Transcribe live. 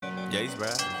Gates, bro.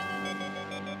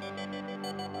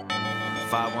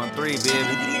 513, baby.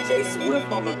 DJ Swift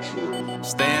on the truth.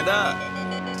 Stand up.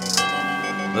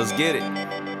 Let's get it.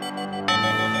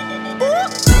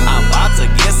 I'm about to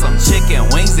get some chicken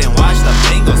wings and watch the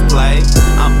Bengals play.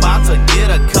 I'm about to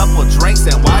get a couple drinks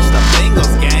and watch the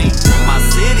Bengals game. My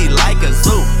city like a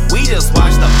zoo. We just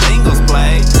watch the Bengals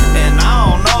play. And I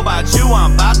don't know about you,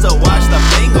 I'm about to watch the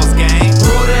Bengals game.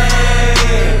 Who they?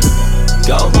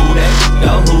 Go who they?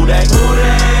 Go who they? Who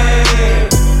they?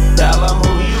 Tell them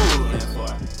who you rooting for.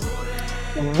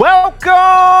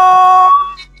 Welcome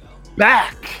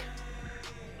back.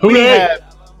 We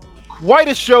have quite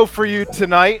a show for you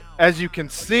tonight, as you can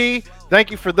see.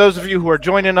 Thank you for those of you who are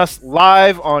joining us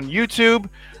live on YouTube.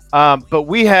 But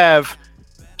we have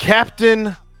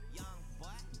Captain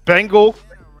Bengal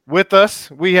with us.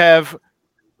 We have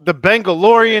the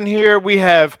Bengalorian here. We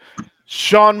have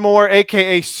Sean Moore,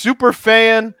 aka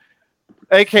Superfan,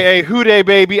 aka Houday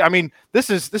Baby. I mean, this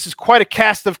is quite a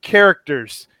cast of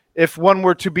characters. If one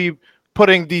were to be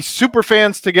putting the super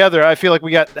fans together, I feel like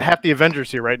we got half the Avengers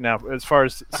here right now as far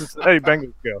as Cincinnati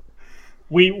Bengals go.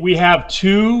 We have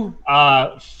two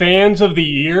fans of the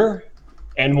year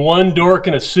and one dork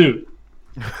in a suit.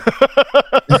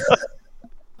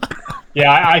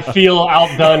 Yeah, I feel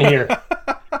outdone here.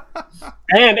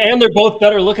 And they're both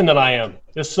better looking than I am.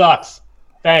 This sucks.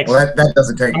 Thanks. Well, that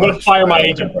doesn't take I'm going to fire my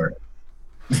agent.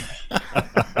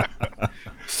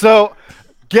 So,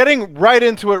 getting right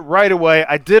into it right away,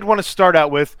 I did want to start out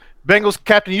with Bengals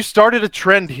captain. You started a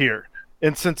trend here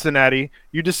in Cincinnati.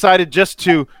 You decided just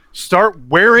to start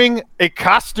wearing a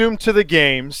costume to the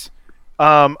games.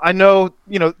 I know,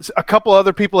 a couple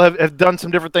other people have done some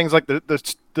different things, like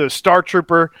the Star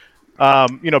Trooper,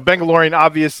 Bengalorian,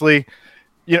 obviously.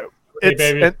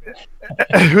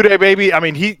 Houday Baby. I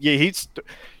mean,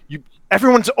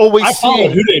 everyone's always I follow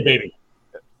Houday Baby.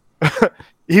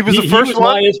 He was the first one? He was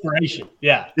my inspiration.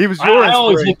 Yeah. He was your inspiration. I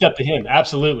always looked up to him.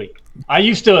 Absolutely. I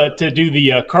used to do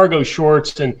the cargo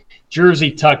shorts and jersey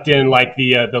tucked in like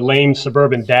the lame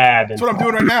suburban dad. That's what I'm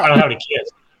doing right now. I don't have any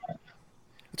kids.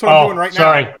 That's what I'm doing right now.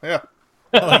 Sorry. Yeah.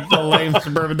 Like the lame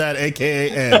suburban dad,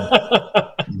 a.k.a. Ed.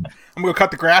 I'm going to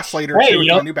cut the grass later, too, with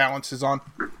my New Balances on.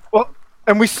 Well,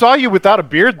 and we saw you without a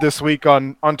beard this week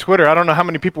on Twitter. I don't know how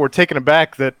many people were taken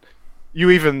aback that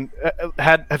you even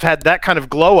have had that kind of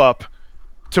glow up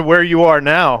to where you are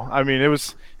now. I mean,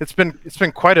 it's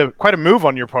been quite a move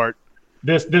on your part.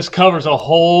 This covers a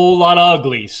whole lot of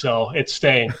ugly, so it's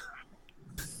staying.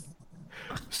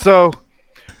 So,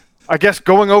 I guess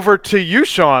going over to you,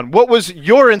 Sean, what was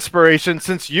your inspiration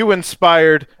since you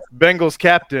inspired Bengals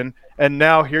captain, and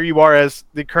now here you are as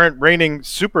the current reigning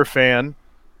super fan?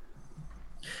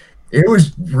 It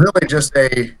was really just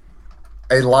a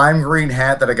lime green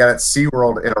hat that I got at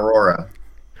SeaWorld in Aurora.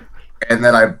 And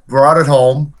then I brought it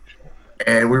home,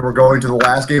 and we were going to the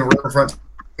last game of Riverfront.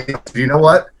 You know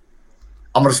what?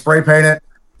 I'm going to spray paint it,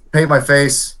 paint my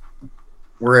face.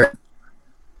 We're in.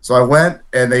 So I went,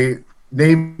 and they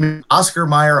named me Oscar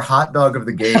Mayer Hot Dog of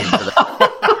the Game for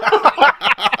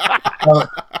that.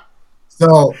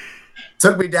 So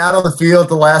took me down on the field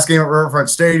the last game at Riverfront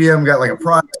Stadium, got like a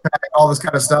prize pack, all this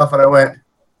kind of stuff, and I went,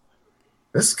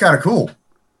 this is kind of cool.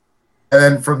 And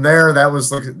then from there, that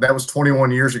was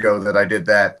 21 years ago that I did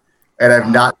that, and I've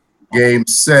not gamed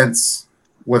since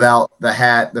without the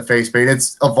hat, the face paint.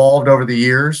 It's evolved over the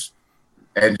years,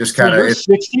 and just kind of. You're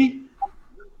 60?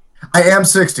 I am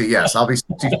 60. Yes, I'll be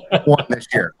 61 this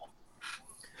year.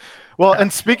 Well,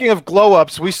 and speaking of glow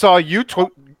ups, we saw you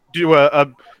do a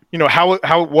how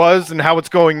it was and how it's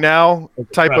going now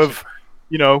type of,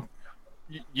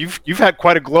 you've had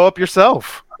quite a glow up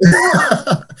yourself.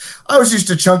 I was used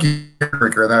to chunky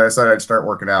drinker, and then I decided I'd start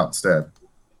working out instead,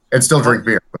 and still drink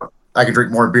beer. I can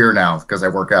drink more beer now because I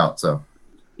work out. So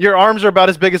your arms are about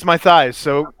as big as my thighs.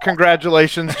 So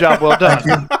congratulations, job well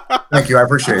done. Thank you. I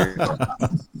appreciate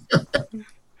it.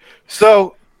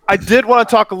 So I did want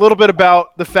to talk a little bit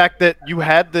about the fact that you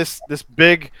had this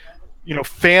big,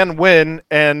 fan win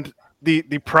and the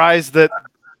prize that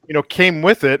came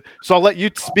with it. So I'll let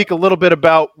you speak a little bit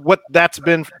about what that's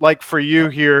been like for you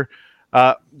here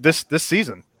this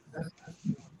season.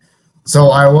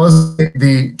 So I was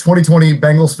the 2020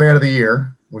 Bengals Fan of the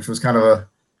Year, which was kind of a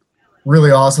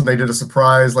really awesome. They did a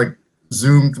surprise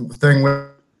Zoom thing.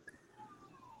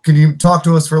 Can you talk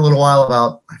to us for a little while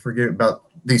about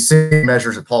the same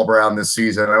measures at Paul Brown this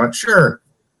season? And I went, sure.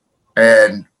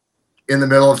 And in the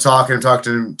middle of talking to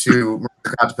Mauricio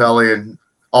Contepelli, and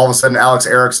all of a sudden Alex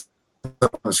Erickson on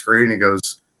the screen. He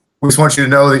goes, we just want you to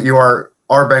know that you are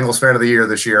our Bengals Fan of the Year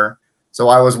this year. So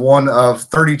I was one of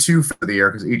 32 for the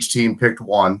year because each team picked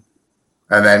one,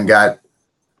 and then got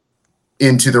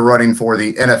into the running for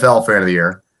the NFL Fan of the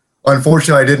Year.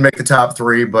 Unfortunately, I did make the top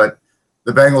 3, but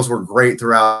the Bengals were great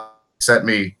throughout. Sent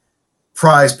me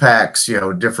prize packs,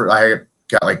 different. I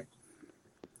got I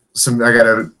got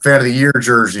a Fan of the Year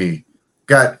jersey,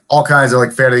 got all kinds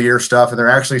of Fan of the Year stuff, and they're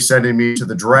actually sending me to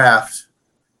the draft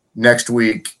next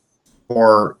week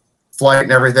for flight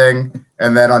and everything.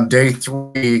 And then on day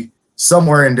 3,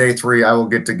 somewhere in day 3, I will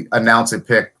get to announce a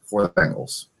pick for the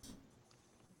Bengals.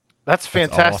 That's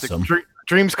fantastic. Awesome.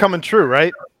 Dreams coming true,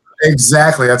 right?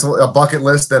 Exactly. That's a bucket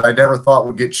list that I never thought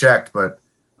would get checked, but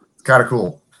it's kind of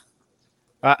cool.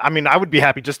 I mean, I would be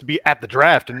happy just to be at the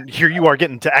draft, and here you are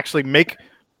getting to actually make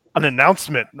an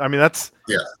announcement. I mean, that's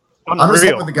unreal. I'm just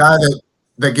hoping the guy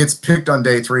that gets picked on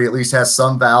day 3 at least has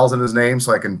some vowels in his name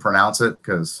so I can pronounce it,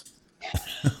 because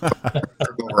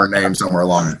over a name somewhere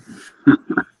along it.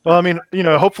 Well, I mean,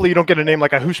 hopefully you don't get a name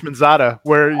like a Hushmanzada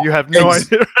where you have no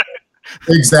idea.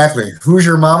 Exactly. Who's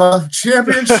your mama?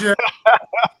 Championship.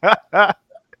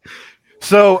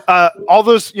 So all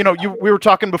those, we were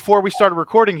talking before we started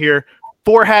recording here.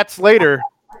 4 hats later,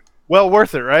 well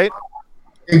worth it, right?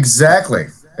 Exactly.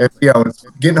 It's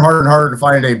getting harder and harder to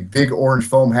find a big orange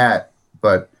foam hat,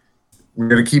 but we're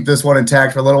going to keep this one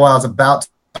intact for a little while. It's about to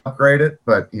upgrade it,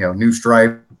 but new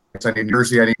stripe. I need a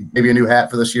jersey. I need maybe a new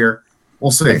hat for this year. We'll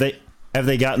see. Have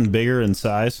they gotten bigger in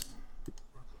size?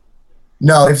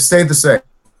 No, they've stayed the same.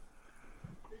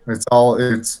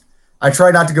 I try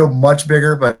not to go much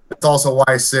bigger, but it's also why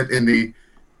I sit in the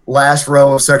last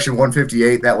row of section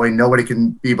 158. That way nobody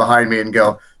can be behind me and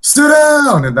go, sit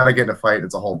down, and then I get in a fight.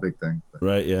 It's a whole big thing.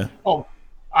 Right, yeah. Oh,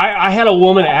 I had a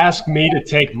woman ask me to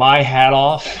take my hat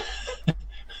off.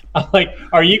 I'm like,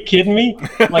 are you kidding me?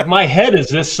 My head is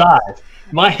this size.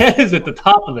 My head is at the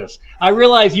top of this. I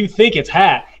realize you think it's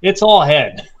hat. It's all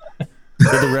head.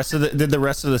 Did the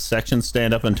rest of the section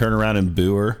stand up and turn around and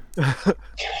boo her?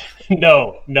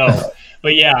 No.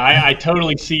 But yeah, I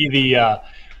totally see the.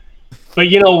 But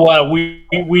you know what?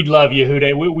 We'd love you,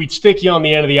 Hude. We'd stick you on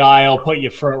the end of the aisle, put you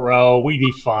front row. We'd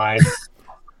be fine.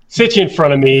 Sit you in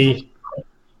front of me.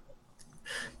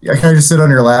 Yeah, can I just sit on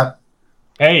your lap?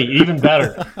 Hey, even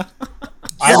better.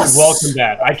 I would welcome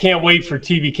that. I can't wait for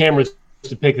TV cameras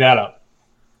to pick that up.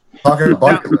 Talking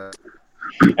bucket list.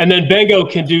 And then Bengo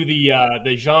can do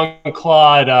the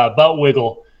Jean-Claude butt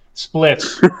wiggle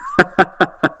splits.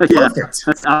 Yeah,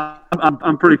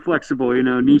 I'm pretty flexible,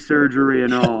 knee surgery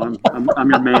and all. I'm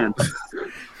your man.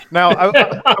 Now,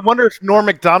 I wonder if Norm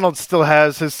Macdonald still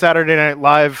has his Saturday Night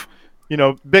Live,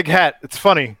 big hat. It's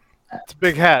funny. It's a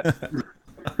big hat.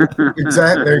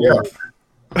 Exactly. There you go.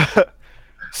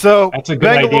 So that's a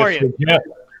good idea.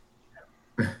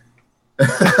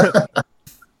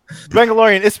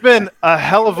 Bengalian, it's been a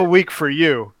hell of a week for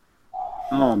you.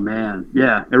 Oh man,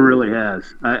 yeah, it really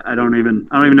has. I don't even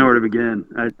know where to begin.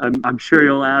 I'm sure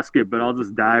you'll ask it, but I'll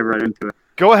just dive right into it.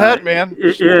 Go ahead, man.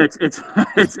 It's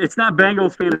not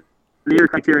Bengals fan of the year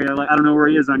criteria. I don't know where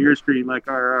he is on your screen, like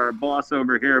our boss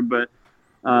over here, but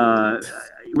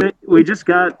we just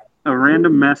got a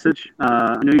random message.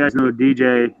 I know you guys know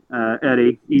DJ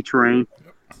Eddie E-Train.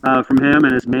 From him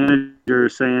and his manager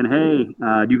saying, hey,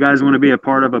 do you guys want to be a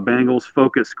part of a Bengals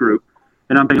focus group?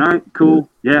 And I'm thinking, all right, cool.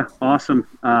 Yeah, awesome.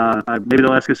 Maybe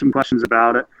they'll ask us some questions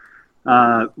about it.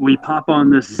 We pop on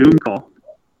this Zoom call,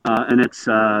 and it's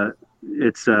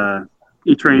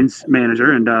E-Train's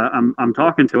manager, and I'm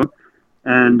talking to him.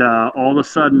 And all of a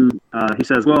sudden, he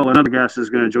says, well, another guest is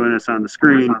going to join us on the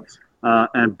screen.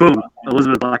 And boom,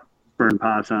 Elizabeth Blackburn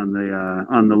pops on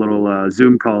the little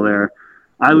Zoom call there.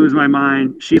 I lose my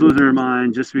mind. She's losing her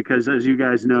mind just because, as you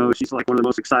guys know, she's one of the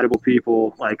most excitable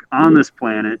people on this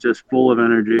planet, just full of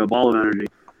energy, a ball of energy.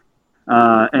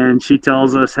 And she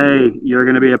tells us, hey, you're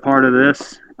going to be a part of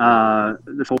this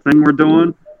whole thing we're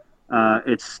doing.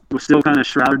 We're still kind of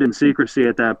shrouded in secrecy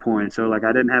at that point. So I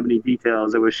didn't have any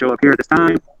details. It would show up here at this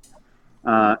time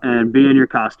and be in your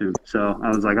costume. So I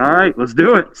was like, all right, let's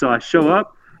do it. So I show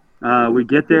up. We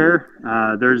get there.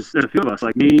 There's a few of us,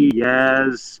 like me,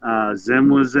 Yaz, Zim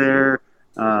was there,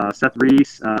 Seth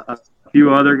Reese, a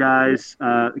few other guys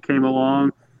came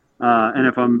along. And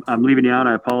if I'm leaving you out,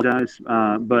 I apologize.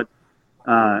 But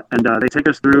they take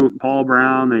us through Paul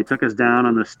Brown. They took us down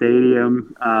on the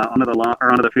stadium, onto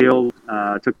the field.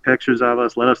 Took pictures of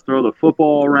us, let us throw the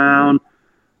football around.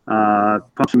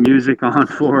 Pump some music on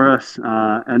for us,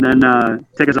 and then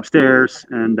take us upstairs,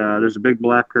 and there's a big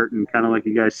black curtain, kind of like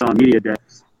you guys saw on Media Day.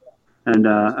 And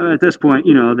at this point,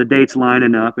 the date's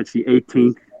lining up. It's the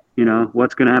 18th.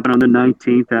 What's going to happen on the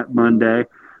 19th, that Monday.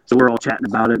 So we're all chatting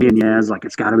about it. Me and Yaz,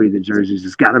 it's got to be the jerseys.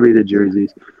 It's got to be the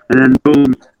jerseys. And then,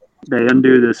 boom, they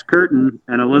undo this curtain,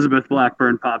 and Elizabeth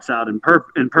Blackburn pops out in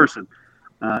person.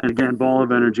 And again, ball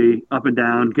of energy, up and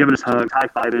down, giving us hugs,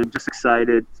 high-fiving, just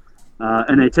excited.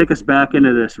 And they take us back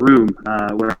into this room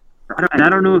where, and I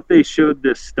don't know if they showed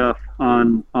this stuff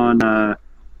on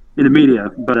in the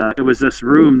media, but it was this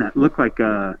room that looked like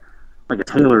a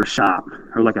tailor shop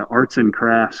or like an arts and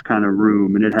crafts kind of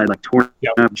room, and it had like torn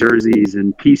up jerseys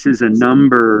and pieces and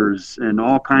numbers and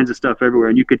all kinds of stuff everywhere,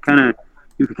 and you could kind of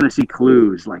see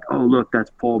clues like, oh look,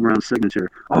 that's Paul Brown's signature.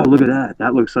 Oh, look at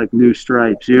that looks like New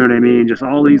Stripes. You know what I mean? Just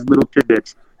all these little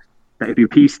tidbits that if you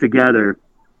piece together,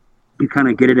 you kind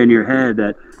of get it in your head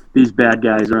that these bad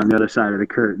guys are on the other side of the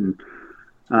curtain.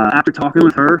 After talking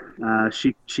with her,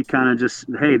 she kind of just,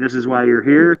 hey, this is why you're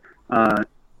here.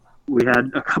 We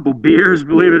had a couple beers,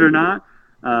 believe it or not.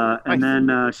 And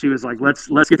then she was like, let's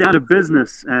get down to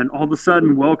business. And all of a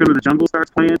sudden, Welcome to the Jungle starts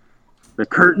playing. The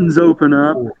curtains open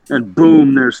up, and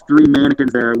boom, there's 3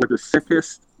 mannequins there with the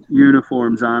sickest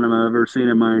uniforms on them I've ever seen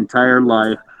in my entire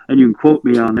life. And you can quote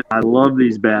me on it. I love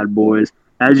these bad boys.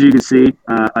 As you can see,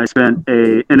 I spent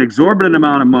an exorbitant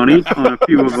amount of money on a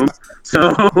few of them.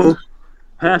 So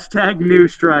hashtag New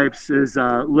Stripes is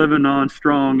living on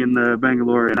strong in the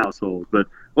Bangalorean household. But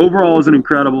overall, it's an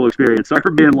incredible experience. Sorry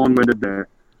for being long-winded there.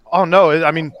 Oh, no.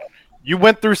 I mean, you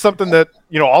went through something that,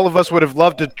 all of us would have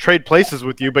loved to trade places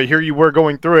with you, but here you were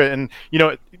going through it. And,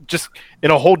 just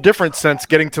in a whole different sense,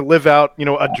 getting to live out,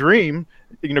 a dream,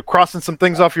 crossing some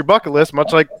things off your bucket list,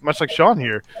 much like Sean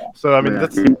here. So, I mean,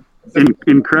 that's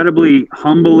incredibly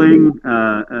humbling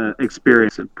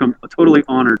experience. I'm totally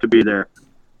honored to be there.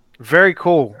 Very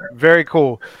cool. Very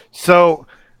cool. So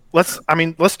let's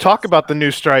talk about the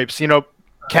New Stripes.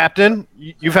 Captain,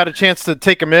 you've had a chance to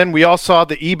take them in. We all saw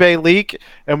the eBay leak,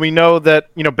 and we know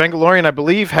that, Bangalorean, I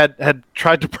believe, had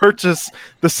tried to purchase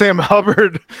the Sam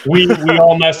Hubbard. We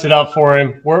all messed it up for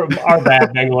him. We're our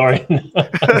bad, Bangalorean.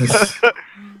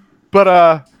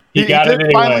 But he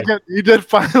did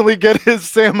finally get his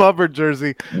Sam Hubbard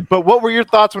jersey. But what were your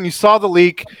thoughts when you saw the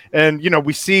leak? And,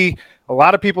 we see a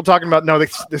lot of people talking about, no,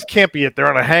 this can't be it. They're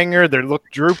on a hanger. They look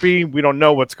droopy. We don't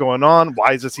know what's going on.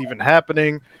 Why is this even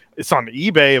happening? It's on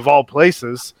eBay of all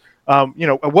places.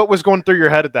 What was going through your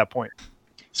head at that point?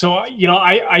 So,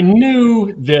 I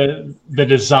knew the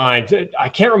design. I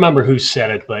can't remember who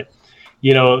said it, but,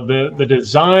 the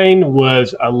design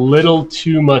was a little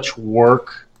too much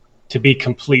work to be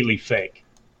completely fake.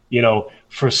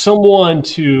 For someone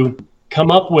to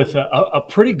come up with a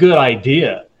pretty good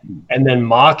idea and then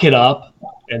mock it up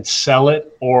and sell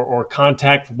it or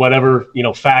contact whatever,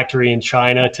 factory in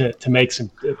China to make some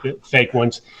fake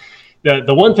ones.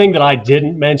 The one thing that I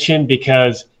didn't mention,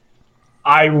 because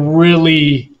I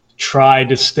really tried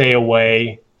to stay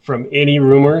away from any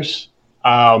rumors.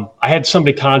 I had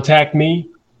somebody contact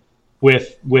me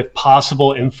with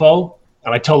possible info,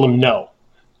 and I told them no.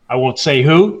 I won't say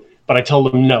who, but I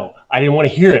told them no. I didn't want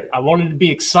to hear it. I wanted to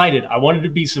be excited. I wanted to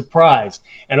be surprised.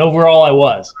 And overall, I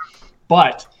was.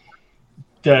 But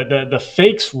the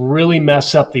fakes really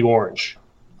mess up the orange.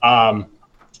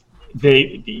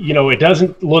 It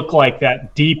doesn't look like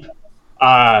that deep,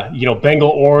 Bengal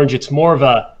orange. It's more of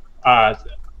a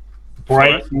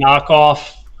bright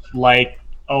knockoff. Like,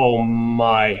 oh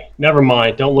my, never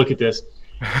mind. Don't look at this.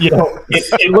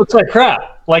 It looks like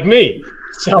crap, like me.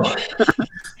 So,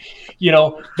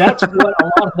 that's what a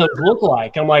lot of those look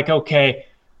like. I'm like, okay,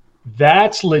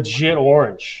 that's legit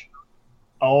orange.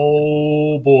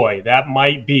 Oh boy, that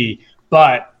might be.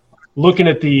 But looking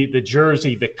at the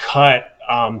jersey, the cut,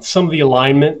 some of the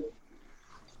alignment,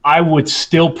 I would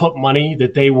still put money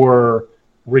that they were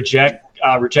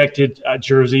rejected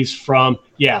jerseys from.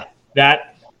 Yeah,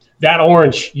 that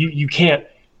orange, you can't.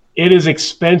 It is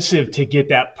expensive to get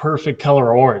that perfect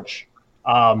color orange.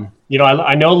 I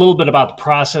know a little bit about the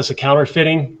process of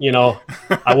counterfeiting.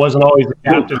 I wasn't always the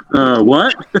captain.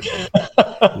 What?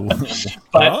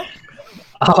 But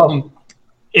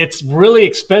it's really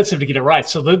expensive to get it right.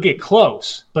 So they'll get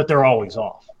close, but they're always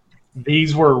off.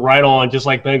 These were right on, just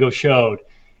like Bengo showed.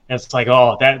 And it's like,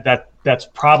 oh, that's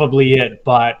probably it.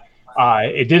 But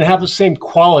it didn't have the same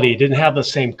quality. It didn't have the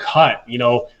same cut.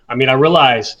 I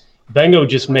realize Bengo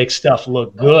just makes stuff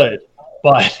look good,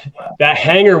 but that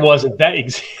hanger wasn't that.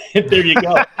 There you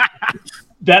go.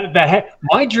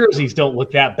 My jerseys don't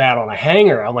look that bad on a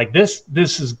hanger. I'm like, this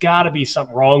has got to be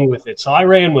something wrong with it. So I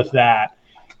ran with that,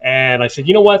 and I said,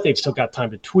 you know what? They've still got time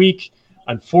to tweak.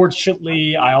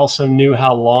 Unfortunately, I also knew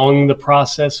how long the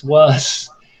process was.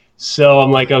 So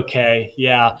I'm like, okay,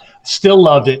 yeah, still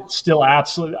loved it. Still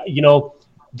absolutely,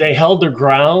 they held their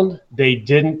ground. They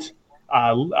didn't,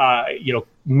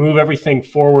 move everything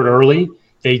forward early.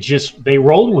 They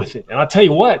rolled with it. And I'll tell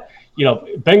you what,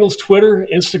 Bengals Twitter,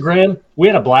 Instagram, we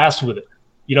had a blast with it.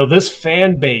 this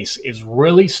fan base is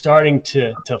really starting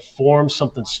to form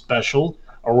something special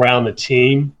around the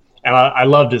team, and I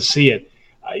love to see it.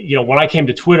 When I came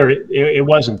to Twitter, it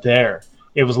wasn't there.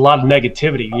 It was a lot of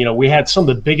negativity. We had some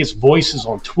of the biggest voices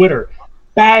on Twitter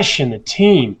bashing the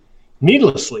team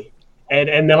needlessly.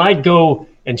 And then I'd go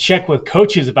and check with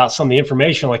coaches about some of the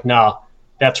information, like, nah,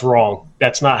 that's wrong.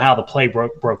 That's not how the play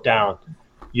broke down.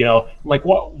 Like,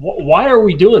 why are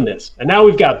we doing this? And now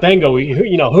we've got Bengo,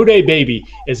 Houday Baby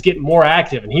is getting more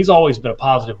active, and he's always been a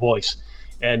positive voice.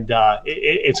 And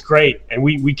it's great. And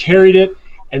we carried it,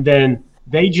 and then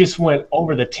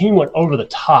the team went over the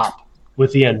top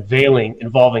with the unveiling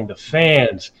involving the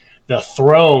fans, the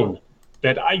throne,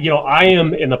 that I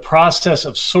am in the process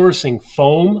of sourcing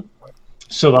foam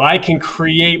so that I can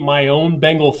create my own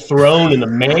Bengal throne in the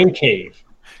man cave.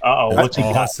 What's he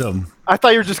awesome? got? I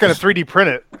thought you were just going to 3D print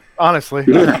it, honestly.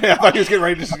 Yeah, I thought he was getting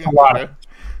ready to just get it.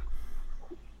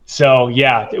 So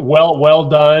yeah, well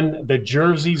done. The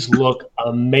jerseys look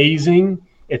amazing.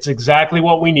 It's exactly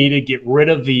what we needed. Get rid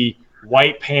of the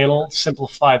white panel,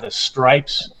 simplify the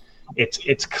stripes.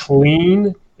 It's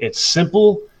clean, it's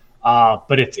simple,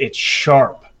 but it's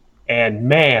sharp. And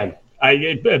man,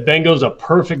 Bengo's a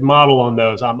perfect model on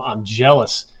those. I'm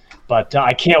jealous, but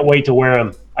I can't wait to wear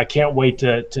them. I can't wait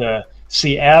to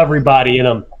see everybody in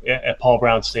them at Paul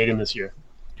Brown Stadium this year.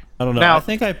 I don't know. Now, I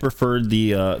think I preferred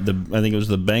the I think it was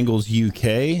the Bengals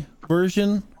UK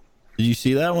version. Did you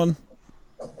see that one?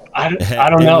 I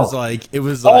don't know. It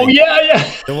was oh like,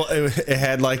 yeah. It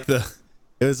had like the.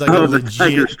 It was like Oh, a the legit.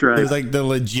 tiger stripe. It was like the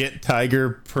legit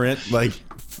tiger print, like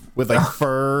with like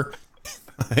fur.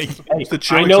 Like, Hey, the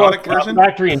Joe I know a Exotic version?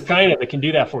 factory in China that can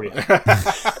do that for you.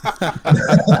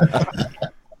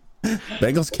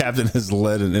 Bengals captain has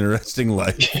led an interesting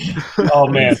life. Oh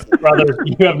man, brother,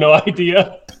 you have no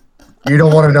idea. You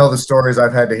don't want to know the stories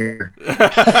I've had to hear.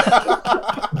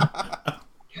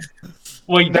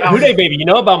 Well, Houday Baby, you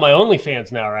know about my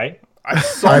OnlyFans now, right? I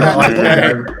saw I,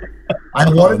 that. know,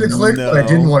 I wanted to click, but I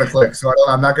didn't no. want to click, so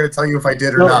I'm not going to tell you if I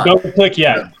did or not. Don't click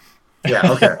yet.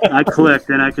 Yeah, okay. I clicked,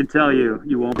 and I can tell you,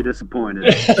 you won't be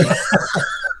disappointed.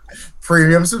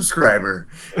 Premium subscriber.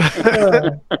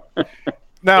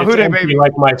 Now, It's Houday empty Baby.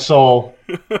 like my soul.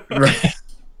 Right.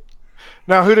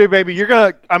 Now, Houday Baby, you're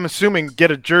gonna, I'm assuming,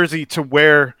 get a jersey to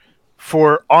wear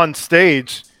for on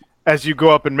stage as you go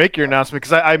up and make your announcement.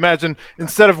 Because I imagine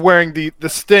instead of wearing the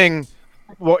Sting,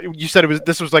 well, you said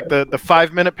this was like the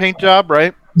 5-minute paint job,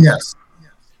 right? Yes.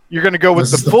 You're gonna go with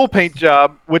This is the full paint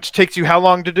job, which takes you how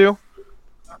long to do?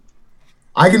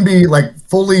 I can be like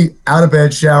fully out of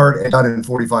bed, showered, and done in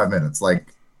 45 minutes.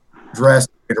 Like dressed,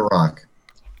 ready to rock,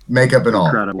 makeup and all.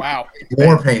 Incredible. Wow.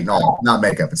 More paint and all, not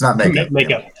makeup. It's not makeup.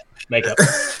 Makeup.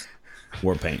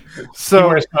 War paint. He So,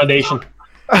 wears foundation.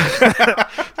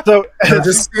 so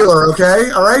Just sealer,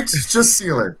 okay? All right, just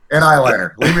sealer and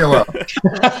eyeliner. Leave me alone.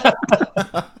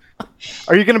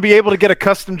 are you gonna be able to get a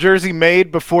custom jersey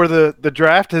made before the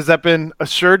draft? Has that been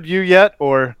assured you yet,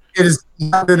 or? It has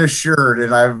not been assured,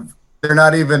 and they're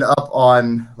not even up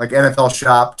on like NFL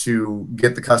Shop to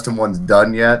get the custom ones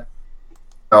done yet.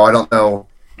 So I don't know.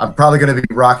 I'm probably going to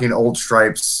be rocking old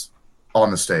stripes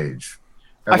on the stage.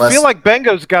 I feel like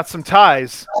Bengo's got some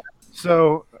ties,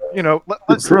 so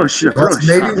let's. Throw a shot.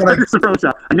 maybe when I get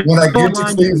to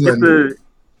Cleveland,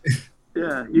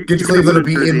 yeah, get to Cleveland to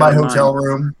be in my hotel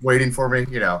room waiting for me.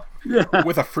 Yeah.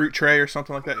 With a fruit tray or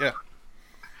something like that. Yeah.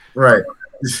 Right.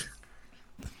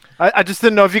 I just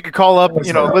didn't know if you could call up,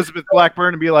 Elizabeth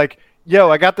Blackburn and be like, "Yo,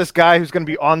 I got this guy who's going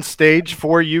to be on stage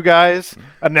for you guys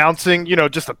announcing,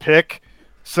 just a pick.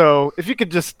 So if you could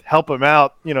just help him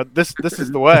out, this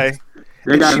is the way."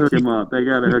 They got to hook him up.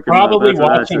 Probably That's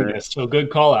what I watching say. this, so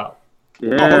good call out.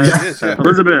 Yeah. Oh, it is, yeah.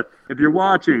 Elizabeth, if you're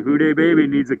watching, Houday Baby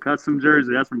needs a custom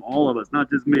jersey. That's from all of us,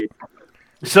 not just me.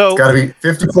 So, Got to be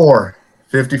 54.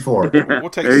 54. Yeah,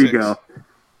 We'll take there 6. you go.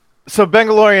 so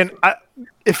Bengalorian,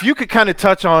 if you could kind of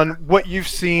touch on what you've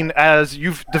seen as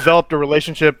you've developed a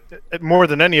relationship more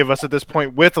than any of us at this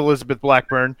point with Elizabeth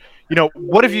Blackburn,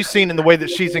 what have you seen in the way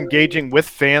that she's engaging with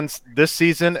fans this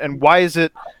season, and why is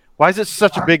it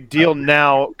such a big deal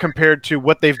now compared to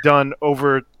what they've done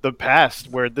over the past,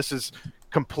 where this is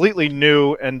completely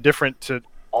new and different to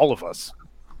all of us?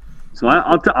 So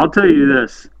I'll tell you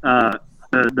this: the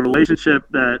relationship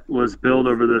that was built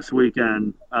over this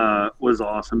weekend was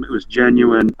awesome. It was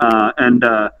genuine, and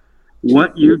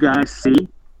what you guys see,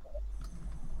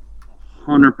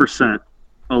 100%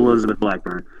 Elizabeth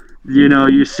Blackburn.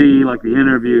 You see like the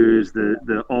interviews,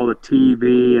 the all the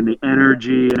TV and the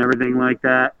energy and everything like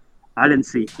that. I didn't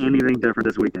see anything different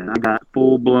this weekend. I got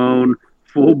full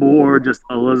board, just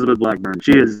Elizabeth Blackburn.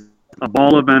 She is a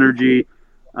ball of energy.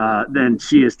 then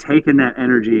she has taken that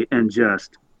energy and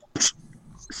just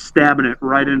stabbing it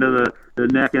right into the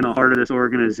neck and the heart of this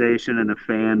organization and the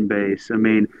fan base. I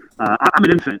mean, I'm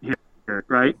an infant here,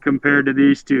 right, compared to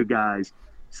these two guys.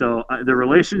 So the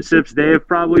relationships they have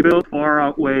probably built far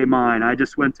outweigh mine. I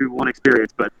just went through one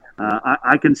experience, but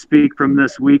I can speak from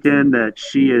this weekend that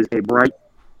she is a bright,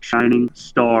 shining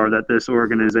star that this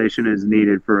organization has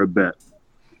needed for a bit.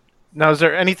 Now, is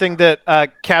there anything that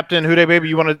Captain Houday Baby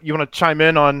you want to chime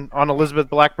in on Elizabeth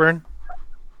Blackburn?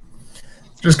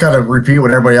 Just kind of repeat what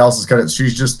everybody else is kind of.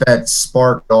 She's just that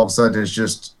spark. All of a sudden,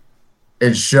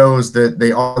 it shows that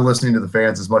they are listening to the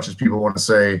fans as much as people want to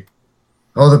say,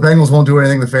 "Oh, the Bengals won't do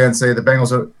anything." The fans say the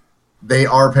Bengals they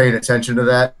are paying attention to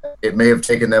that. It may have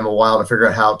taken them a while to figure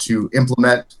out how to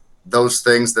implement those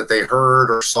things that they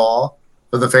heard or saw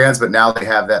for the fans, but now they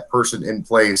have that person in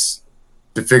place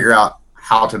to figure out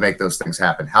how to make those things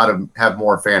happen, how to have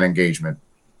more fan engagement,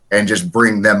 and just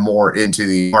bring them more into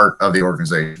the heart of the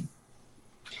organization.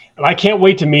 And I can't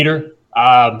wait to meet her.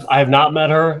 I have not met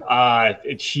her.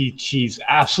 She's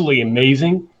absolutely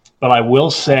amazing. But I will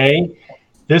say,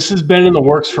 this has been in the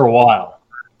works for a while.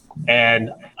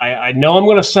 And I know I'm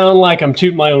going to sound like I'm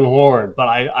tooting my own horn, but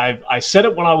I said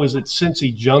it when I was at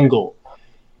Cincy Jungle.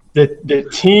 The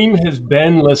team has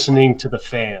been listening to the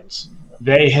fans.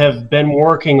 They have been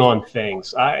working on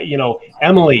things.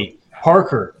 Emily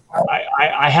Parker,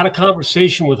 I had a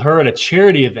conversation with her at a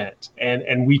charity event,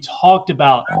 and we talked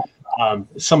about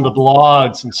some of the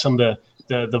blogs and some of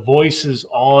the voices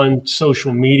on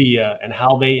social media and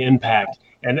how they impact.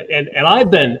 And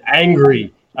I've been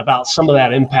angry about some of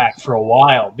that impact for a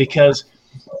while because,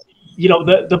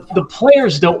 the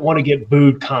players don't want to get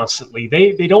booed constantly.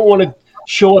 They don't want to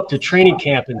show up to training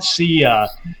camp and see,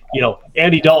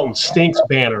 Andy Dalton stinks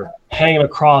banner hanging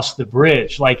across the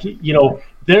bridge.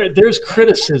 There's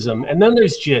criticism, and then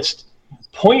there's just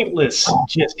pointless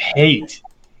hate.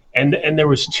 And there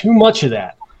was too much of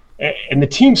that. And the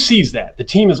team sees that. The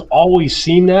team has always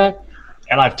seen that.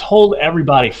 And I've told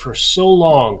everybody for so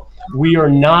long, we are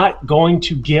not going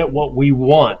to get what we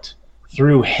want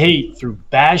through hate, through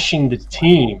bashing the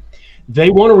team. They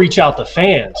want to reach out to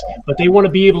fans, but they want to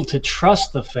be able to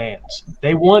trust the fans.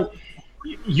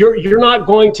 You're not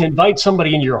going to invite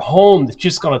somebody in your home that's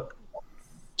just going to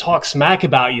talk smack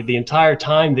about you the entire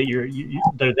time that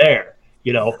they're there,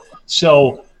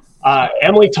 So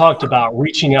Emily talked about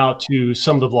reaching out to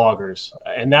some of the vloggers,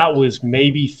 and that was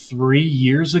maybe 3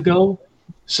 years ago.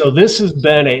 So this has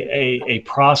been a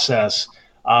process.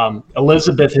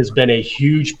 Elizabeth has been a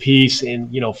huge piece in,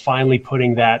 finally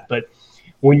putting that. But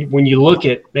when you look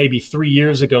at maybe 3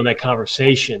 years ago in that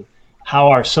conversation, how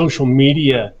our social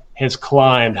media has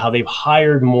climbed, how they've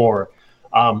hired more.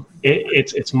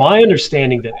 It's my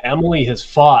understanding that Emily has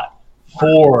fought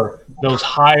for those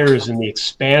hires and the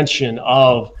expansion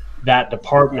of that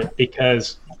department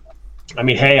because,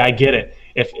 hey, I get it.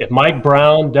 If Mike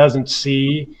Brown doesn't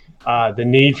see the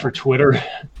need for Twitter,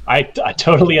 I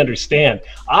totally understand.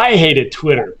 I hated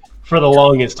Twitter for the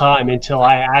longest time until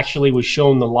I actually was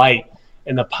shown the light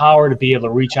and the power to be able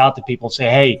to reach out to people and say,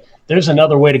 hey, there's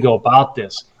another way to go about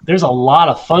this. There's a lot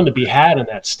of fun to be had in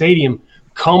that stadium.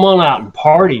 Come on out and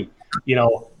party.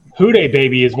 Houday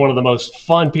Baby is one of the most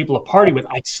fun people to party with.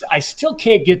 I still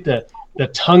can't get the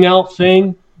tongue out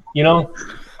thing.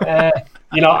 I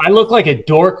look like a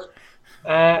dork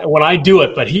when I do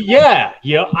it, but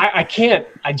I can't.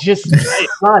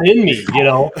 It's not in me.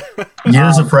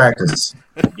 Years of practice.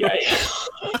 Yeah.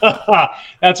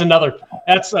 That's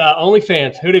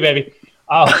OnlyFans. Houday Baby.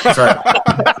 That's right.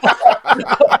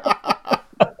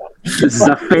 This is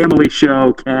a family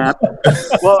show, Cap.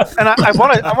 Well, and I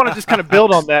want to just kind of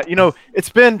build on that. It's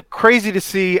been crazy to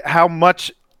see how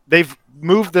much they've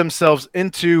moved themselves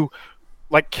into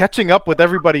catching up with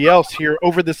everybody else here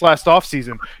over this last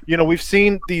offseason. We've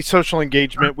seen the social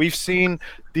engagement. We've seen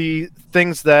the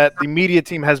things that the media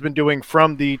team has been doing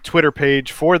from the Twitter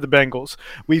page for the Bengals.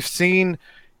 We've seen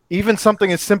even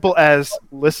something as simple as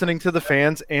listening to the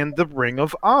fans and the Ring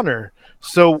of Honor.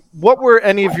 So what were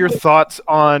any of your thoughts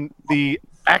on the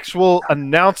actual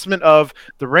announcement of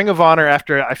the Ring of Honor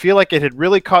after I feel like it had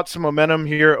really caught some momentum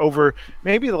here over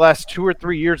maybe the last 2 or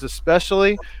 3 years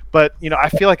especially, but I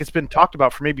feel like it's been talked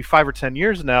about for maybe 5 or 10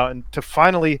 years now, and to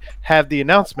finally have the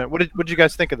announcement, what did you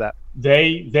guys think of that?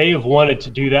 They have wanted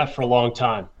to do that for a long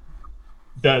time.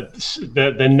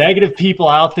 The negative people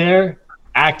out there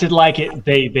acted like it.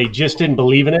 They just didn't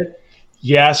believe in it.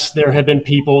 Yes, there have been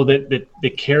people that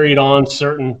carried on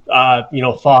certain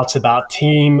thoughts about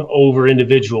team over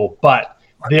individual, but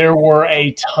there were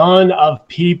a ton of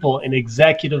people in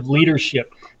executive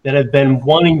leadership that have been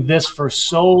wanting this for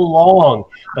so long.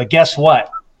 But guess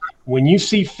what? when you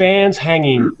see fans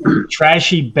hanging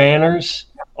trashy banners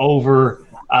over,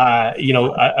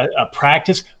 a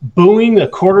practice, booing a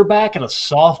quarterback at a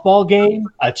softball game,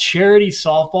 a charity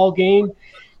softball game,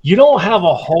 you don't have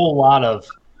a whole lot of,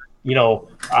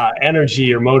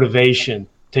 energy or motivation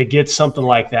to get something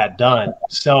like that done.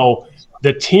 So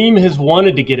the team has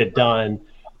wanted to get it done.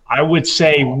 I would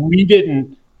say we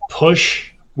didn't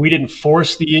push, we didn't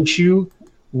force the issue.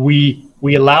 We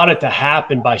allowed it to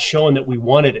happen by showing that we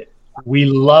wanted it. We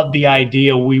love the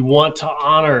idea. We want to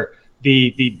honor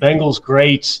the Bengals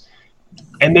greats,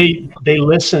 and they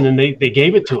listened and they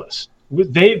gave it to us.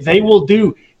 They will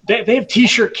do. They have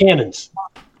T-shirt cannons.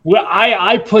 Well,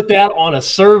 I put that on a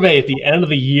survey at the end of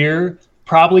the year,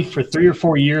 probably for 3 or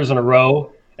 4 years in a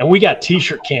row, and we got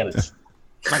T-shirt cannons.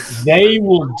 They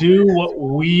will do what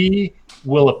we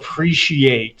will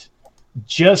appreciate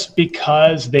just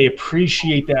because they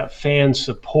appreciate that fan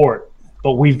support.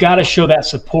 But we've got to show that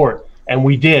support, and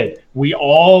we did. We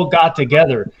all got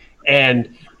together,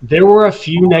 and there were a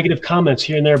few negative comments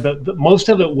here and there, but most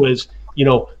of it was,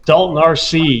 Dalton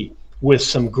RC with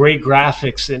some great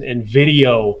graphics and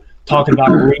video talking about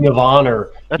Ring of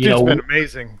Honor. That dude's been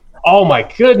amazing. Oh my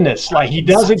goodness. Like, he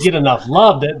doesn't get enough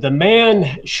love. The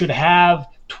man should have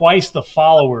twice the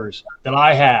followers that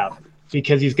I have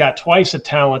because he's got twice the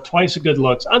talent, twice the good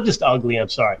looks. I'm just ugly. I'm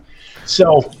sorry.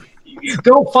 So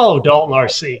go follow Dalton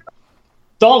RC.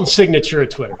 Dalton's signature at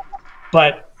Twitter.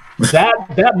 But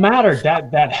that mattered.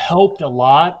 That helped a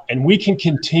lot, and we can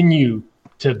continue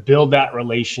to build that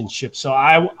relationship. So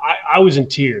I was in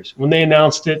tears when they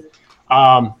announced it.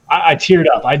 I teared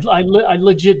up. I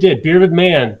legit did. Bearded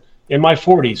man in my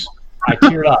 40s. I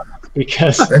teared up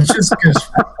because that's just because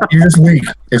you're just weak.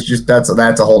 It's just that's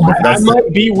a whole. I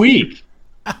might be weak.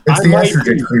 It's the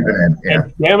estrogen creeping in. Yeah.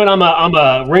 And damn it, I'm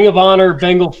a Ring of Honor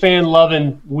Bengal fan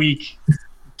loving weak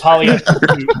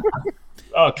polyester.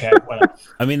 Okay, whatever.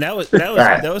 I mean that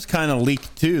was kind of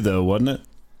leaked too, though, wasn't it?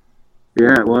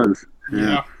 Yeah, it was.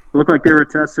 Yeah. It looked like they were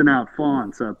testing out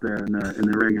fonts up there in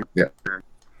the ring. Yeah.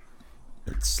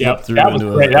 Yep, that was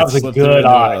great. That was a good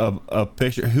eye. A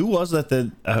picture. Who was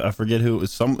that? I forget who it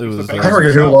was. It was. I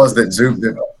forget who it was that zoomed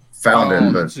in, found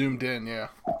it, but zoomed in. Yeah.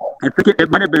 I think it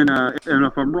might have been. And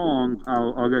if I'm wrong,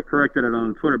 I'll get corrected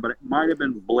on Twitter. But it might have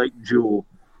been Blake Jewell.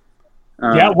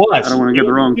 Yeah, it was. I don't want to get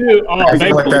the wrong. I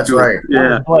feel like that's right.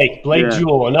 Yeah, Blake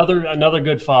Jewell, another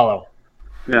good follow.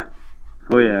 Yeah.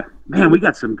 Oh yeah, man, we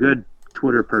got some good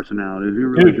Twitter personalities. We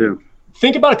really do.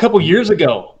 Think about a couple years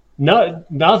ago.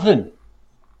 Nothing.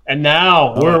 And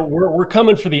now we're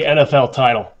coming for the NFL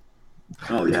title.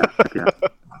 Oh yeah,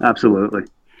 absolutely.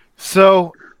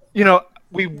 So,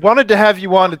 we wanted to have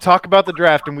you on to talk about the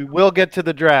draft, and we will get to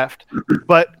the draft.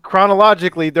 But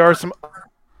chronologically, there are some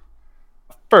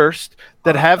first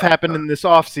that have happened in this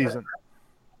offseason.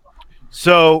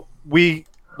 So we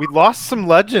lost some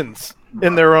legends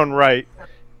in their own right,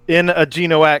 in a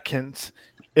Geno Atkins,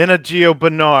 in a Gio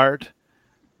Bernard.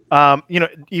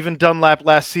 Even Dunlap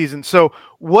last season. So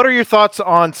what are your thoughts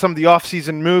on some of the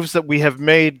offseason moves that we have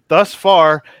made thus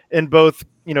far in both,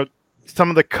 some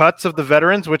of the cuts of the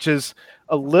veterans, which is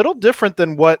a little different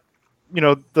than what,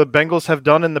 the Bengals have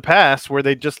done in the past, where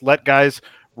they just let guys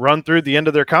run through the end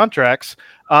of their contracts.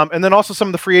 And then also some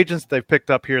of the free agents they've picked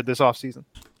up here this offseason.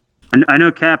 I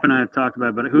know Cap and I have talked about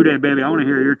it, but Houday, baby, I want to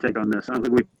hear your take on this. I don't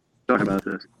think we talked about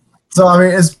this. So, I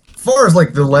mean, as far as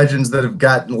like the legends that have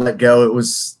gotten let go,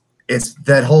 it's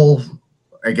that whole,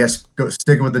 I guess,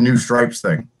 sticking with the new stripes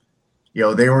thing.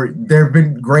 They've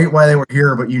been great while they were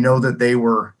here, but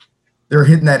that they're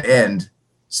hitting that end.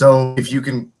 So if you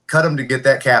can cut them to get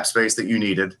that cap space that you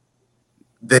needed,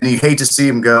 then you hate to see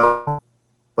him go.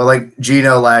 But like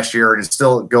Geno last year, and it's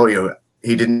still go.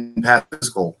 He didn't pass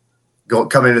physical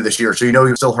coming into this year, so he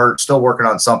was still hurt, still working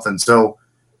on something. So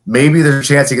maybe there's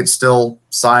a chance he could still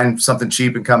sign something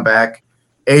cheap and come back.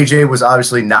 AJ was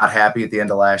obviously not happy at the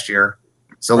end of last year.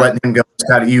 So letting him go is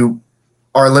kind of, you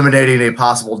are eliminating a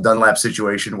possible Dunlap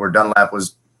situation where Dunlap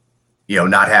was,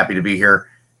 not happy to be here.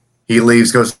 He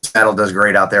leaves, goes to Seattle, does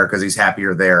great out there because he's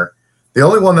happier there. The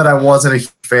only one that I wasn't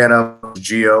a fan of was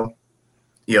Gio.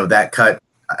 That cut,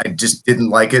 I just didn't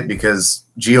like it because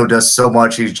Gio does so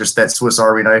much. He's just that Swiss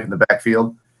Army knife in the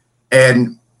backfield.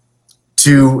 And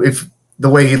if the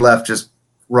way he left just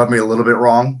rubbed me a little bit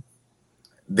wrong.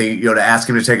 To ask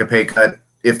him to take a pay cut,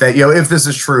 if this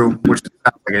is true, which it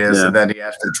sounds like it is, and then he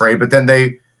asked for a trade, but then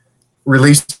they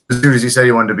released as soon as he said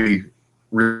he wanted to be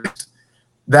released.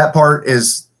 That part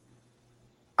is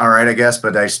all right, I guess,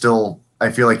 but I feel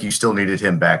like you still needed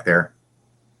him back there.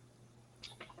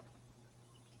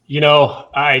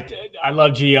 I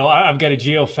love Gio. I've got a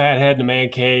Gio fat head in the man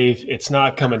cave. It's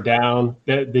not coming down.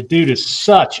 The dude is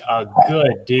such a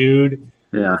good dude.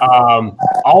 Yeah.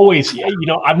 Always,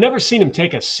 I've never seen him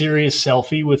take a serious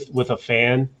selfie with a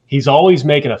fan. He's always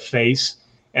making a face,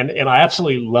 and I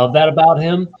absolutely love that about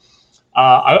him.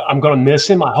 I'm going to miss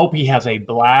him. I hope he has a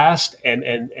blast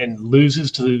and loses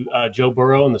to Joe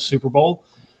Burrow in the Super Bowl.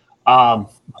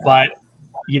 But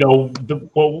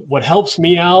what helps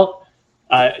me out.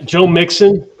 Joe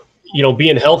Mixon,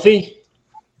 being healthy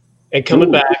and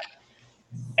coming back.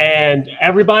 And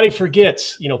everybody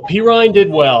forgets, P. Ryan did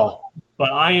well,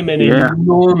 but I am an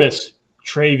enormous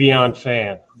Travion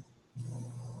fan.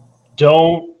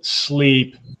 Don't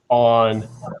sleep on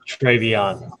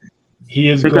Travion. He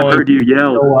is going. I heard you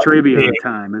yell Travion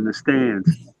time in the stands.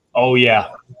 Oh, yeah.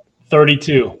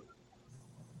 32.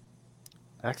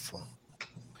 Excellent.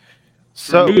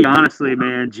 So, me, honestly,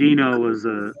 man, Geno was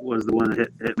the one that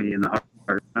hit me in the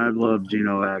heart. I love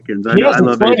Geno Atkins. I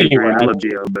love AJ Green. I love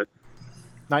Gio, but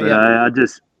I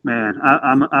just, man,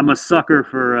 I'm a sucker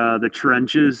for the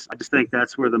trenches. I just think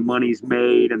that's where the money's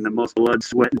made and the most blood,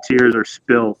 sweat, and tears are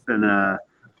spilt. And a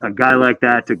guy like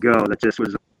that to go, that just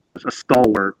was a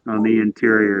stalwart on the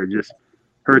interior, just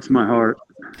hurts my heart.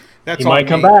 He might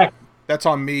come back. That's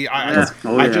on me. I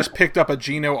just picked up a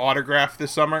Geno autograph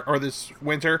this summer or this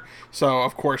winter, so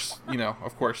of course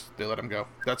they let him go.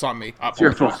 That's on me. It's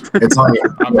your fault. It's on you. I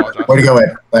apologize. Way to go,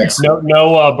 Ed. Thanks. No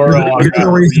Burrow. There's no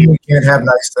reason we can't have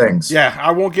nice things. Yeah,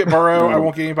 I won't get Burrow. I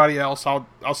won't get anybody else. I'll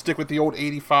stick with the old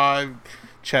 '85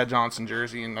 Chad Johnson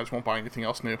jersey, and I just won't buy anything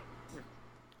else new.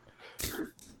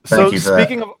 So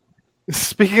speaking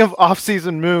of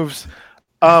off-season moves.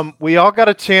 We all got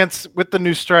a chance with the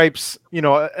new stripes,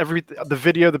 the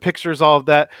video, the pictures, all of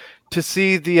that, to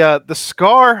see the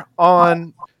scar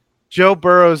on Joe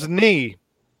Burrow's knee.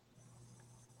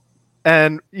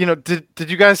 And did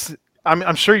you guys?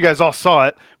 I'm sure you guys all saw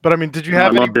it, but I mean, did you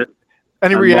have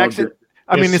any reaction?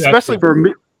 I mean, especially for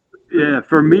me. Yeah,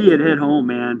 for me, it hit home,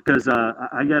 man, because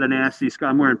I got a nasty scar.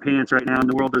 I'm wearing pants right now, and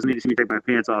the world doesn't need to see me take my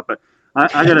pants off, but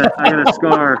I got a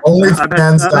scar.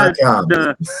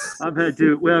 I've had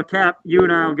to. Well, Cap, you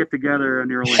and I will get together on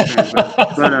your OnlyFans.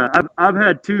 But I've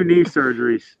had 2 knee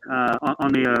surgeries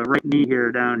on the right knee here,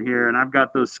 down here, and I've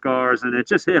got those scars, and it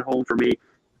just hit home for me.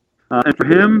 And for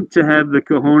him to have the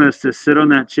cojones to sit on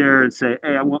that chair and say,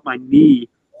 "Hey, I want my knee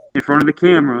in front of the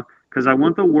camera because I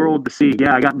want the world to see,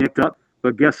 yeah, I got nicked up,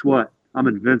 but guess what? I'm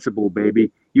invincible,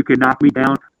 baby. You can knock me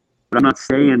down, but I'm not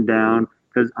staying down."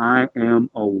 Because I am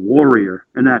a warrior,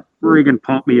 and that friggin'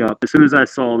 pumped me up. As soon as I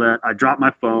saw that, I dropped my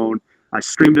phone. I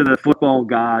screamed to the football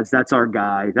gods, "That's our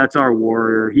guy. That's our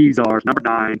warrior. He's ours. Number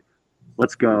 9.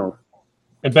 Let's go."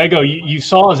 And Bego, you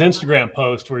saw his Instagram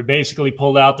post where he basically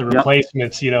pulled out the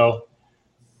replacements. Yes,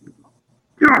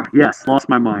 lost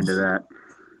my mind to that.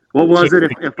 What was it?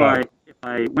 If I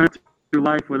went through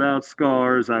life without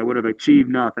scars, I would have achieved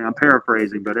nothing. I'm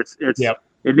paraphrasing, but it's. Yep.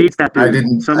 It needs that. I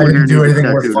didn't do anything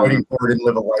worth fighting for. I didn't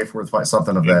live a life worth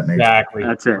something of that nature. Exactly.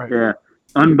 That's it. Right. Yeah.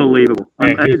 Unbelievable.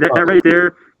 That right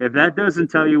there, if that doesn't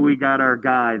tell you we got our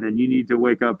guy, then you need to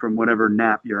wake up from whatever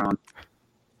nap you're on.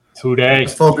 Today.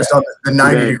 Just focused on the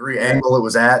 90-degree angle it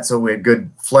was at, so we had good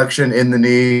flexion in the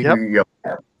knee. Yep.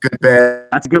 Good bed.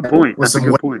 That's a good point. That's a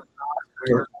good point.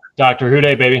 Dr.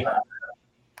 Huday, baby.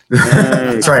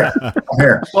 Hey. That's right. I'm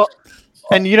here. Well,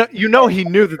 and he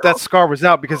knew that scar was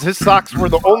out because his socks were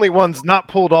the only ones not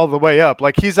pulled all the way up.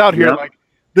 Like he's out here like,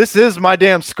 this is my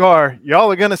damn scar.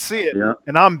 Y'all are gonna see it,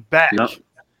 and I'm back. Yep.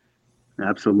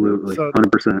 Absolutely,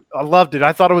 100%. I loved it.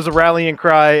 I thought it was a rallying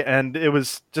cry, and it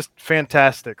was just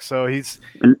fantastic. So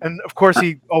and of course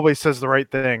he always says the right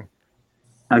thing.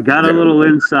 I got a little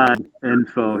inside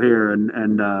info here, and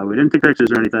we didn't take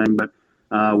pictures or anything, but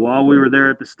while we were there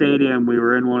at the stadium, we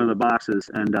were in one of the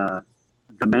boxes, and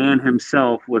the man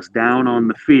himself was down on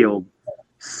the field,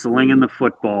 slinging the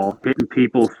football, hitting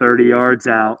people 30 yards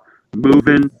out,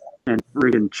 moving, and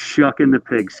friggin' chucking the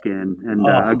pigskin. And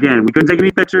again, we couldn't take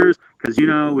any pictures because, we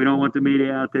don't want the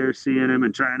media out there seeing him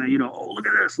and trying to, oh, look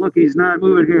at this. Look, he's not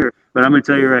moving here. But I'm going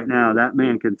to tell you right now, that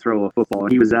man can throw a football.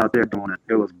 And he was out there doing it.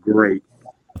 It was great.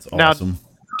 That's awesome. Now,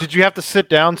 did you have to sit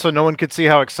down so no one could see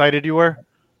how excited you were?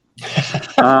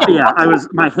 Yeah, I was.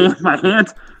 My hands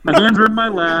were in my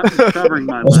lap, covering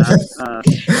my lap for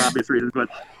obvious reasons. But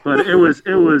it was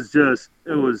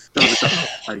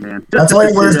like, man. That's why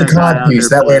he wears the cod piece.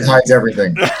 That way it hides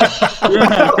everything. Yeah,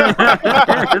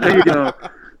 there you go.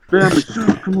 Family,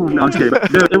 come on. No, I'm just kidding.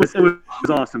 But it was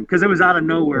awesome because it was out of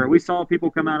nowhere. We saw people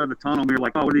come out of the tunnel. We were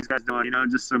like, oh, what are these guys doing?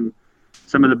 Just some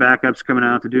of the backups coming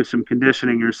out to do some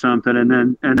conditioning or something, and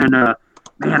then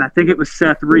man, I think it was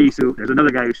Seth Reese. Who there's another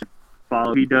guy you should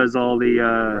follow. He does all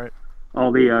the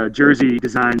jersey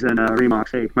designs and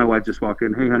remodels. Hey, my wife just walked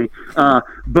in. Hey, honey. Hi,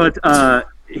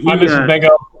 Mrs.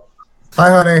 Bengo. Hi,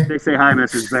 honey. They say hi,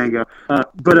 Mrs. Bengo.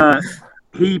 But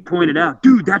he pointed out,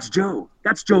 dude, that's Joe.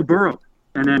 That's Joe Burrow.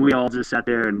 And then we all just sat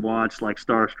there and watched like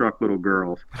starstruck little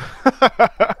girls.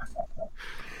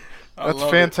 That's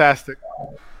fantastic.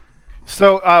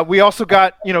 So we also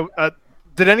got,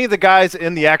 did any of the guys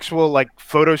in the actual like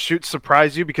photo shoot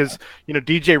surprise you? Because,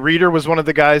 DJ Reader was one of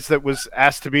the guys that was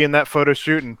asked to be in that photo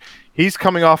shoot, and he's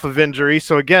coming off of injury.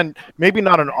 So again, maybe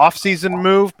not an off-season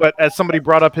move, but as somebody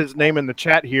brought up his name in the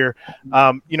chat here,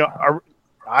 I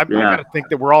got to think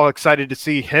that we're all excited to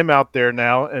see him out there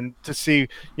now and to see,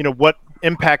 what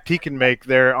impact he can make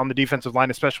there on the defensive line,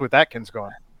 especially with Atkins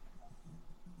gone.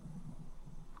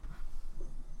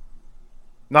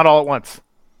 Not all at once.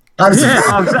 I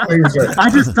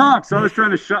just talked, so I was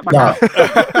trying to shut my mouth.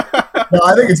 No,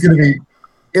 I think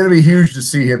it'll be huge to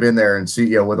see him in there and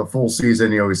see, with a full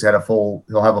season, he'll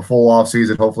have a full off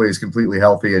season. Hopefully he's completely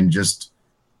healthy and just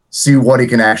see what he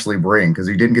can actually bring, because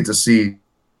he didn't get to see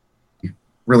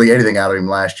really anything out of him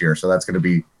last year. So that's going to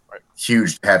be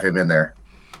huge to have him in there.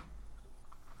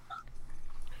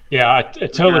 Yeah, I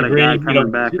totally agree.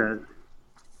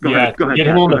 Go ahead, get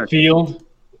him on the field.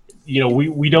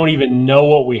 We don't even know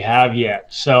what we have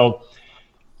yet. So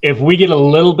if we get a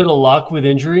little bit of luck with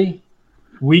injury,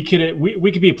 we could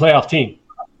be a playoff team.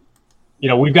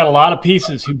 We've got a lot of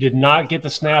pieces who did not get the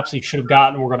snaps they should have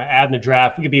gotten. We're going to add in the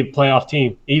draft. We could be a playoff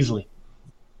team easily.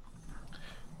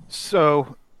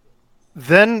 So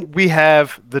then we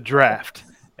have the draft.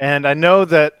 And I know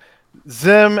that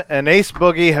Zim and Ace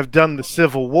Boogie have done the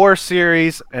Civil War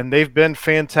series, and they've been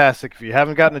fantastic. If you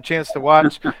haven't gotten a chance to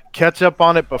watch, catch up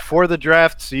on it before the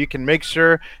draft so you can make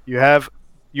sure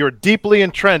you're deeply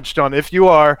entrenched on if you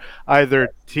are either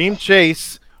Team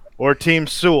Chase or Team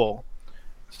Sewell.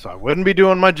 So I wouldn't be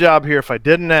doing my job here if I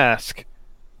didn't ask.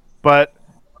 But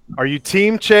are you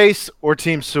Team Chase or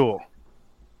Team Sewell?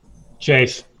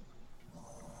 Chase.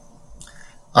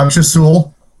 I'm just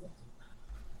Sewell.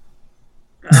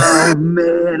 Oh,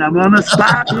 man, I'm on the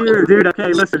spot here, dude.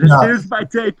 Okay, listen, here's my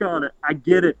take on it. I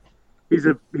get it.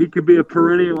 He could be a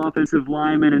perennial offensive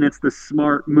lineman, and it's the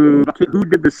smart move. Who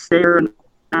did the stare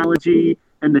analogy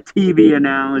and the TV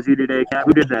analogy today, Kat?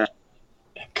 Who did that?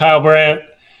 Kyle Brandt.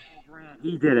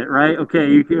 He did it, right?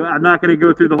 Okay, I'm not going to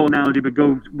go through the whole analogy, but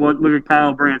look at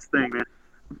Kyle Brandt's thing,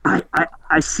 man.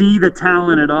 I see the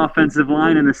talent at offensive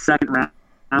line in the second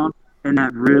round. And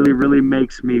that really, really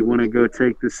makes me want to go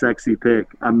take the sexy pick.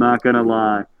 I'm not going to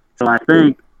lie. So I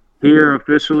think here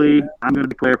officially, I'm going to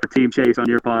declare for Team Chase on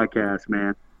your podcast,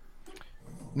 man.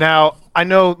 Now, I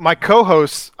know my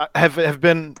co-hosts have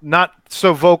been not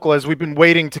so vocal as we've been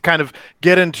waiting to kind of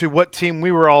get into what team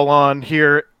we were all on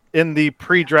here in the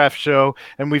pre-draft show.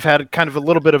 And we've had kind of a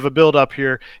little bit of a build-up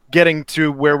here, getting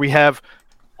to where we have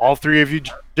all three of you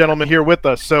gentlemen here with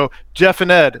us. So, Jeff and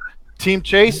Ed, Team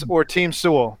Chase or Team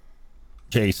Sewell?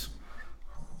 Chase.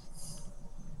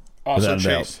 Also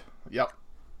Chase. Yep.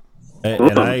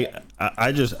 And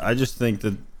I just think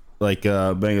that, like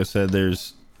Bengo said,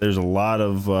 there's a lot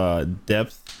of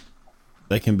depth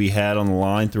that can be had on the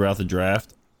line throughout the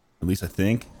draft. At least I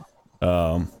think.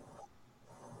 But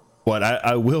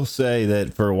I will say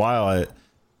that for a while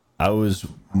I was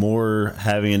more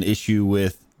having an issue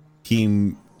with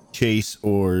Team Chase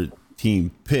or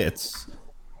Team Pitts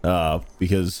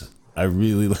because I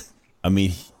really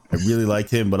liked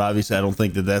him, but obviously I don't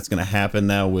think that that's going to happen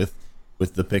now with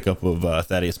the pickup of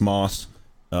Thaddeus Moss.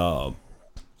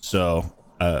 So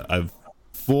I've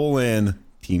full in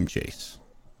Team Chase.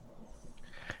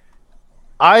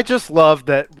 I just love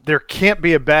that there can't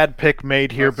be a bad pick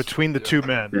made here between the two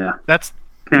men. Yeah. That's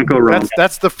can't go wrong.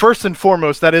 That's the first and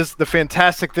foremost. That is the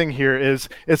fantastic thing here is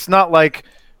it's not like,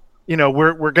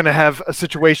 we're going to have a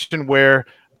situation where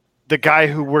the guy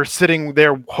who we're sitting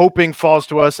there hoping falls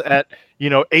to us at,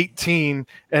 18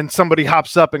 and somebody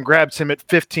hops up and grabs him at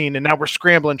 15. And now we're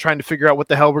scrambling, trying to figure out what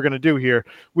the hell we're going to do here.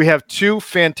 We have two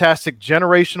fantastic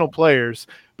generational players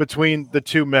between the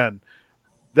two men.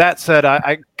 That said,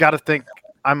 I got to think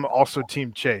I'm also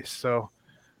Team Chase. So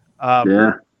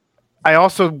I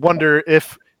also wonder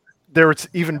if there's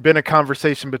even been a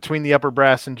conversation between the upper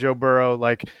brass and Joe Burrow,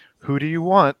 like, who do you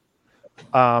want?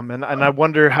 And I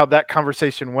wonder how that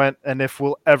conversation went, and if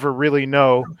we'll ever really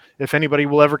know, if anybody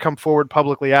will ever come forward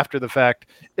publicly after the fact,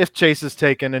 if Chase is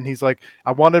taken and he's like,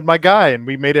 I wanted my guy and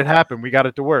we made it happen, we got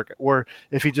it to work, or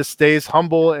if he just stays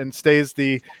humble and stays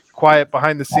the quiet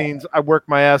behind the scenes, I work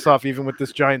my ass off even with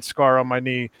this giant scar on my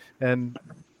knee, and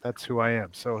that's who I am.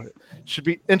 So it should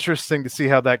be interesting to see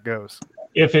how that goes.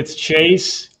 if it's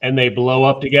Chase and they blow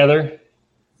up together,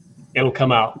 it'll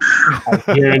come out. I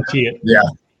guarantee it. Yeah,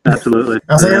 Absolutely.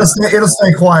 I was like, it'll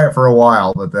stay quiet for a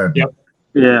while, but then Yep.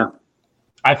 Yeah.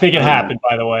 I think it happened,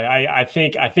 by the way. I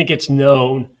think it's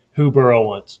known who Burrow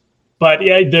wants. But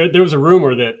yeah, there was a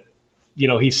rumor that,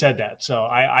 he said that. So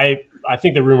I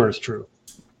think the rumor is true.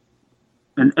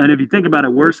 And if you think about it,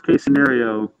 worst case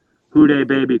scenario, Houday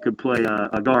Baby could play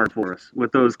a guard for us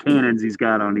with those cannons he's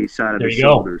got on each side of his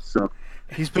shoulders. So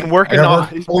he's been working I on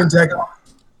got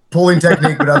pulling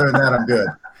technique, but other than that, I'm good.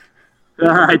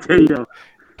 all right, there you go.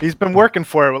 He's been working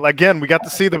for it. Well, again, we got to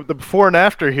see the before and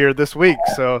after here this week.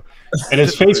 So, and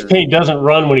his face paint doesn't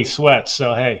run when he sweats.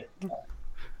 So hey,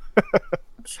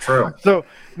 It's true. So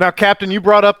now, Captain, you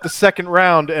brought up the second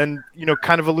round, and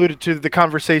kind of alluded to the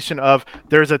conversation of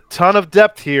there's a ton of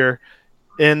depth here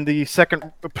in the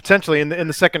second, potentially in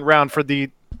the second round for the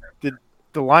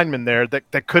linemen there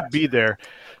that could be there.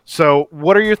 So,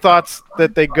 what are your thoughts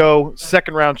that they go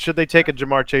second round? Should they take a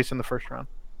Jamar Chase in the first round?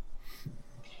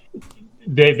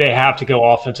 They have to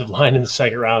go offensive line in the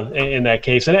second round in that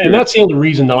case, and that's the only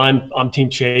reason that I'm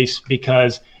Team Chase,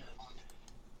 because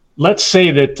let's say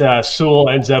that Sewell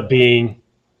ends up being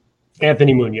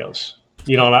Anthony Munoz.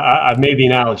 I've made the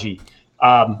analogy.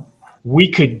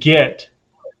 We could get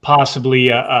possibly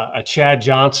a Chad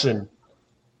Johnson,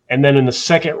 and then in the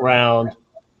second round,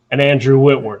 an Andrew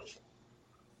Whitworth.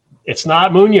 It's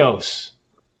not Munoz,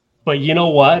 but you know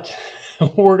what?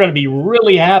 We're going to be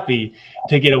really happy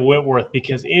to get a Whitworth,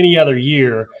 because any other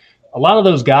year, a lot of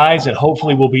those guys that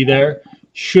hopefully will be there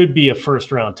should be a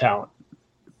first-round talent.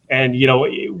 And,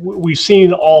 we've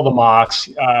seen all the mocks.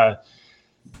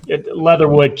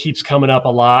 Leatherwood keeps coming up a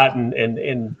lot,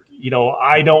 and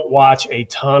I don't watch a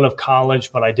ton of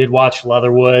college, but I did watch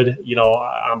Leatherwood.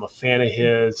 I'm a fan of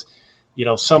his.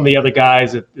 Some of the other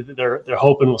guys that they're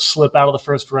hoping will slip out of the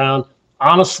first round.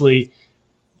 Honestly,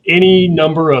 any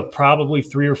number of probably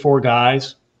 3 or 4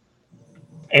 guys,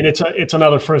 and it's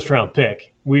another first round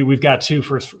pick. We've got 2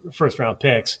 first round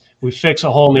picks. We fix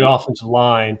a hole in the offensive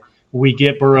line. We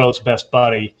get Burrow's best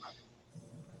buddy.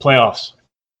 Playoffs.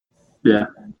 Yeah.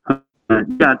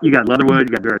 You got Leatherwood,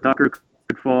 you got Barrett Tucker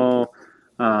could fall.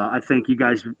 I think you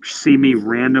guys see me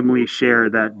randomly share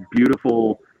that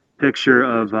beautiful picture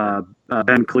of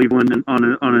Ben Cleveland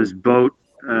on his boat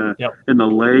in the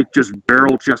lake, just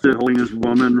barrel chested, holding his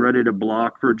woman, ready to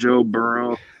block for Joe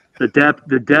Burrow. The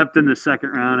depth in the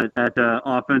second round at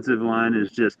offensive line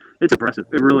is it's impressive.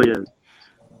 It really is.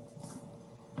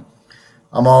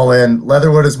 I'm all in.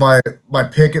 Leatherwood is my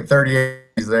pick at 38.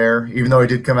 He's there, even though he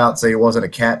did come out and say he wasn't a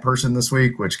cat person this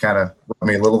week, which kind of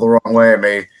rubbed me a little the wrong way. I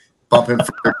may bump him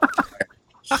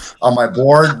on my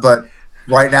board, but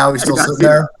right now he's still sitting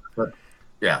there. But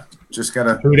yeah, just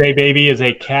gotta. Houday Baby is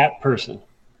a cat person.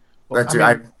 That's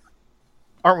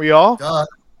aren't we all?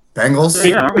 Bengals.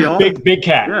 Yeah, aren't we all? Big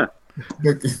cat.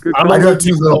 Yeah. I got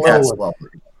 2 little cats as well.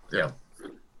 Yeah.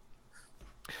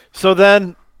 So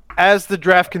then, as the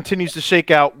draft continues to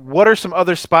shake out, what are some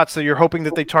other spots that you're hoping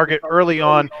that they target early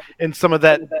on in some of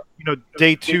that,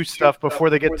 day 2 stuff before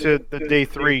they get to the day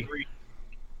 3?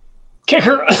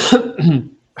 Kicker.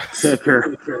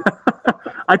 Kicker.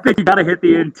 I think you got to hit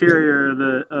the interior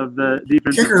of the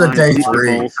defensive Kicker's a day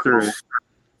 3. Bolster.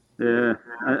 Yeah,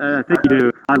 I think you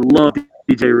do. I love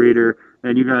DJ Reader,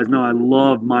 and you guys know I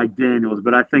love Mike Daniels,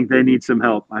 but I think they need some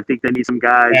help. I think they need some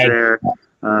guys there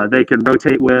they can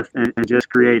rotate with and just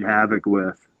create havoc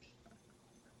with.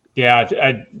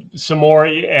 Yeah, some more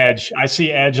edge. I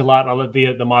see edge a lot. I love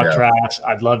the mock drafts.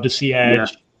 I'd love to see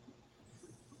edge.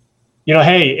 Yeah.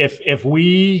 Hey, if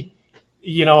we,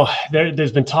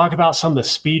 there's been talk about some of the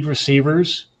speed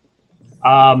receivers.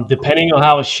 Depending on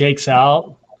how it shakes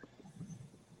out,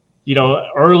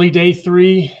 early day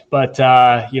 3, but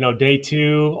day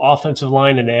 2, offensive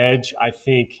line and edge. I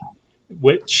think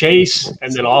with Chase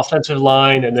and then offensive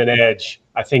line and then edge,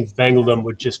 I think Bengaldom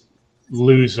would just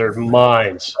lose their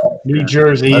minds. New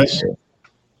Jerseys.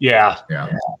 Yeah.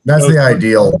 That's the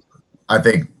ideal, I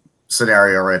think,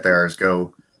 scenario right there is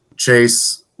go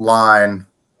Chase, line,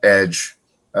 edge,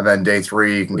 and then day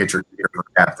 3 you can get your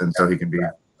captain so he can be,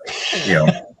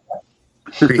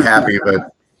 be happy.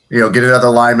 But, get another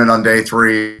lineman on day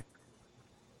 3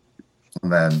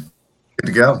 and then good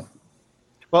to go.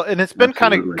 Well, and it's been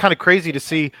kind of crazy to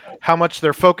see how much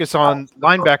their focus on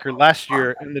linebacker last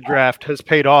year in the draft has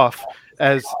paid off,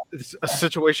 as a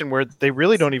situation where they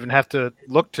really don't even have to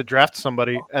look to draft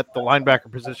somebody at the linebacker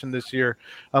position this year,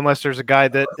 unless there's a guy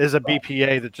that is a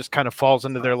BPA that just kind of falls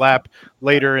into their lap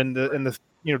later in the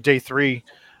day 3.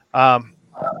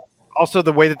 Also,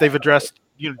 the way that they've addressed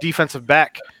defensive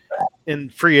back, in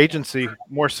free agency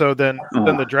more so than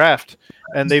the draft,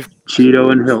 and they've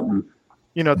Cheeto and Hilton.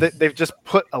 They've just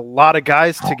put a lot of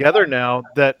guys together now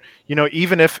that,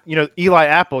 even if, Eli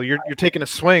Apple, you're taking a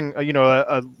swing,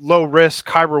 a low risk,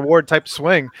 high reward type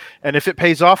swing. And if it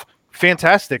pays off,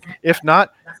 fantastic. If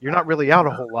not, you're not really out a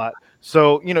whole lot.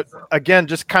 So, again,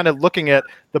 just kind of looking at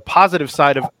the positive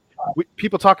side of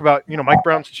people talk about, Mike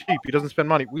Brown's cheap. He doesn't spend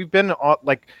money. We've been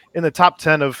in the top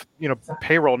 10 of,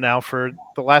 payroll now for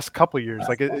the last couple of years.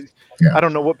 I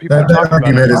don't know what people are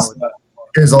talking about.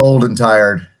 Is old and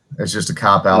tired. It's just a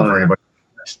cop out for anybody.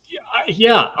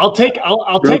 Yeah, I'll take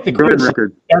the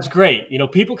criticism. That's great.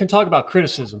 People can talk about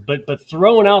criticism, but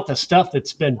throwing out the stuff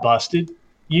that's been busted,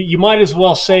 you might as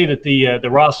well say that the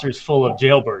roster is full of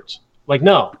jailbirds.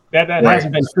 No, that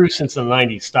hasn't been true since the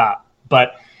 90s. Stop.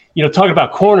 But talking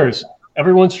about corners,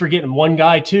 everyone's forgetting one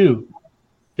guy too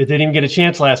that didn't even get a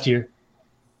chance last year.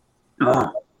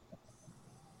 From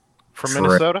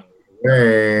Minnesota.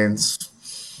 Haynes.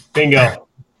 Bingo.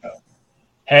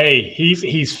 Hey,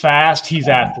 he's fast. He's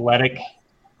athletic.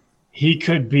 He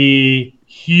could be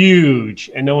huge,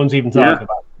 and no one's even talking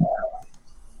about it.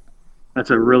 That's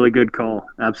a really good call.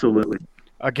 Absolutely.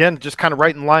 Again, just kind of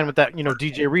right in line with that,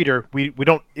 DJ Reader. We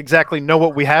don't exactly know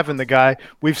what we have in the guy.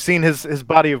 We've seen his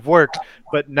body of work,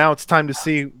 but now it's time to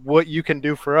see what you can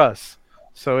do for us.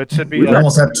 So it should be. We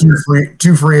almost have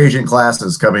two free agent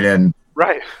classes coming in.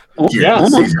 Right.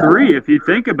 Almost three if you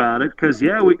think about it, because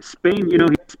Spain.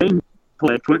 Spain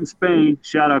played Quentin Spain.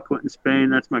 Shout out Quentin Spain.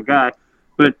 That's my guy.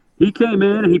 But he came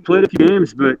in and he played a few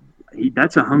games, but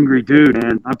that's a hungry dude,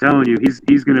 and I'm telling you,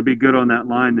 he's going to be good on that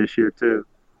line this year too.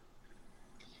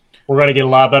 We're going to get a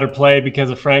lot better play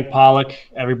because of Frank Pollock.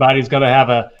 Everybody's going to have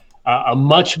a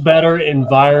much better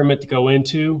environment to go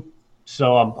into.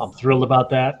 So I'm thrilled about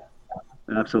that.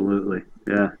 Absolutely.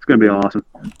 Yeah, it's going to be awesome.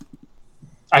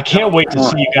 I can't wait to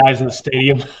see you guys in the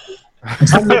stadium.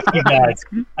 I miss you guys.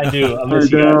 I do. I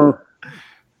miss you guys.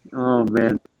 Oh,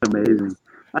 man, it's amazing.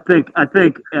 I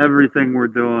think everything we're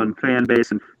doing, fan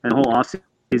base and the whole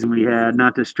offseason we had,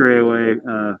 not to stray away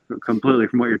completely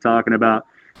from what you're talking about,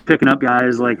 picking up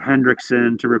guys like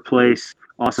Hendrickson to replace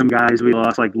awesome guys we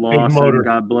lost, like Lawson.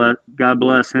 God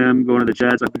bless him, going to the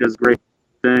Jets. I think he does great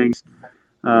things.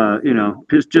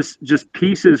 Just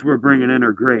pieces we're bringing in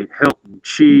are great. Hilton,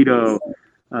 Cheeto,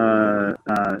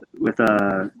 with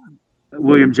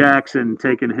William Jackson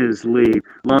taking his lead.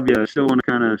 Love you. Still want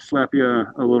to kind of slap you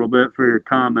a little bit for your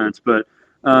comments, but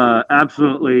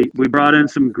absolutely, we brought in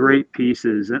some great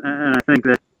pieces, and I think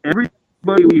that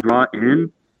everybody we brought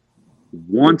in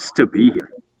wants to be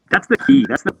here. That's the key.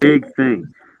 That's the big thing.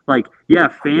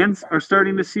 Fans are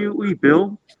starting to see what we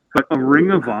build, but a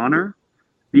Ring of Honor,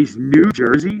 these new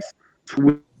jerseys,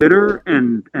 Twitter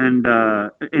and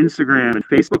Instagram and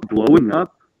Facebook blowing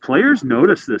up, players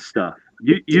notice this stuff.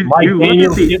 You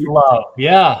look at love.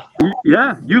 Yeah.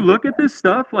 Yeah. You look at this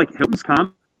stuff like Hilton's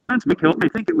comments. Mick Hilton, I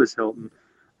think it was Hilton.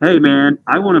 Hey man,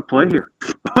 I want to play here.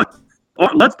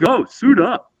 Let's go. Suit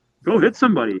up. Go hit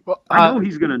somebody. Well, I know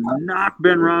he's going to knock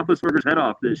Ben Roethlisberger's head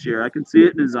off this year. I can see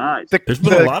it in his eyes. There's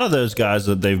been a lot of those guys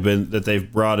that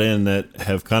they've brought in that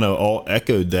have kind of all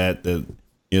echoed that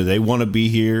they want to be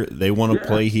here, they want to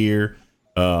play here.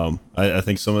 I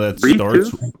think some of that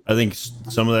starts. I think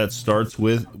some of that starts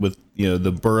with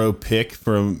the Burrow pick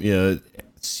from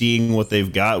seeing what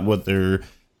they've got, what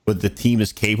the team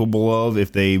is capable of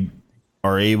if they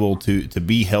are able to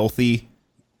be healthy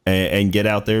and get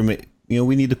out there.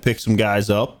 We need to pick some guys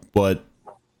up, but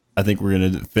I think we're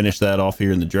going to finish that off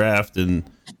here in the draft and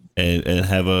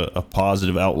have a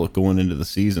positive outlook going into the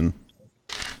season.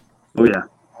 Oh yeah,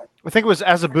 I think it was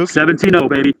Azubuike. 17-0,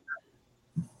 baby.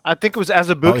 I think it was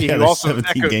Azubuike who also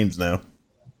 17 games now.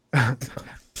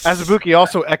 Azubuike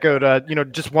also echoed,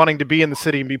 just wanting to be in the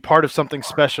city and be part of something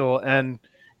special. And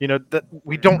that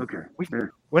we don't. Okay.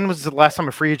 When was the last time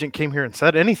a free agent came here and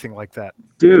said anything like that?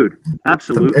 Dude,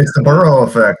 absolutely. It's the Burrow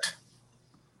effect.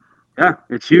 Yeah,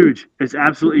 it's huge. It's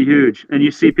absolutely huge. And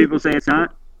you see people say it's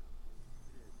not.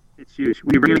 It's huge.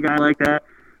 When you bring in a guy like that,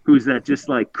 who's that just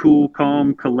cool,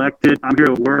 calm, collected, I'm here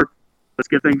to work, let's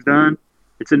get things done.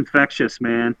 It's infectious,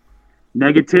 man.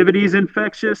 Negativity is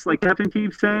infectious, like Captain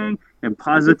keeps saying, and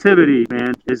positivity,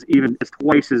 man, is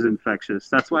twice as infectious.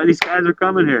 That's why these guys are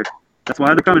coming here. That's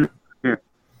why they're coming here.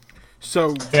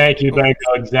 So thank you,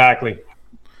 Banco. Exactly.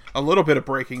 A little bit of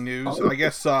breaking news. I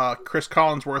guess Chris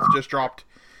Collinsworth just dropped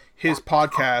his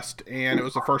podcast, and it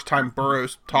was the first time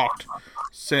Burrow's talked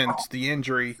since the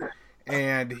injury.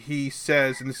 And he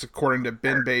says, and this is according to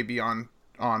Ben Baby on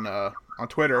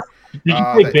Twitter. Did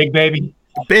you say Big Baby?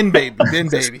 Ben Baby.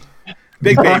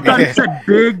 Big I thought baby. he said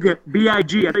big,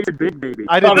 B-I-G. I thought he said big baby.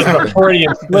 I Thought did it was a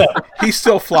Freudian slip. He's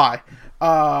still fly.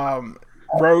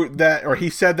 Wrote that, or he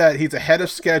said that he's ahead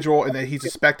of schedule and that he's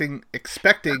expecting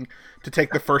to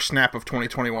take the first snap of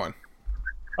 2021.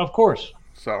 Of course.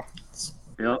 So,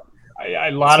 Yep.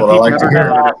 A lot That's of what I people like to said hear.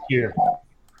 that last year.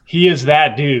 He is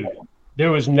that dude.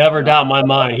 There was never doubt in my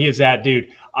mind. He is that dude.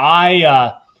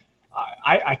 I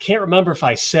can't remember if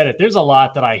I said it. There's a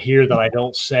lot that I hear that I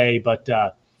don't say, but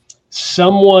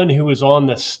someone who was on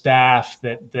the staff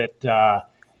that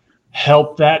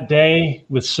helped that day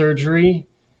with surgery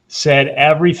said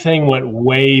everything went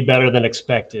way better than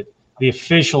expected. The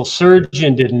official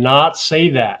surgeon did not say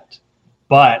that,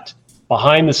 but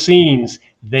behind the scenes,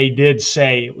 they did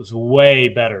say it was way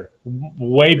better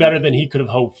than he could have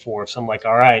hoped for. So I'm like,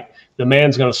 all right, the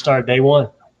man's going to start day one.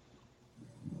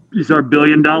 He's our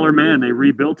billion-dollar man. They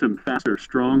rebuilt him faster,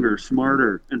 stronger,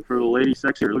 smarter, and for the lady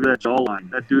sexier. Look at that jawline.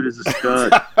 That dude is a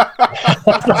stud.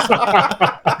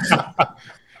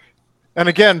 And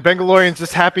again, Bengalorean's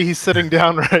just happy he's sitting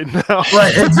down right now.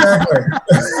 Right, exactly.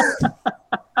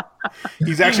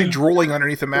 he's actually drooling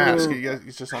underneath a mask.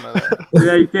 He's just on a.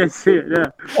 Yeah, you can't see it. Yeah,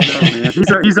 no, man.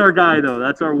 He's our guy though.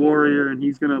 That's our warrior, and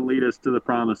he's going to lead us to the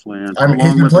promised land. I mean, he's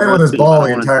along been with playing with his rest ball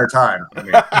team. the entire time. I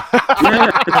mean, Yeah,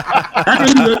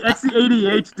 that's the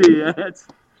ADHD. That's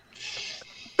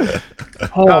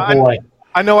Oh, boy.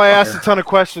 I know I asked a ton of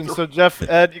questions, so Jeff,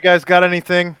 Ed, you guys got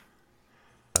anything?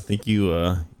 I think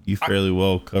you fairly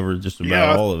well covered just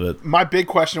about all of it. My big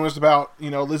question was about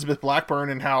Elizabeth Blackburn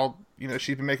and how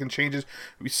she's been making changes.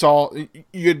 We saw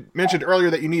you had mentioned earlier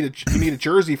that you need a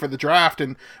jersey for the draft,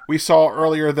 and we saw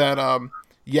earlier that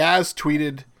Yaz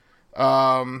tweeted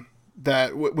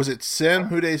that was it Sim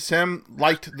Hude Sim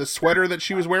liked the sweater that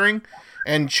she was wearing,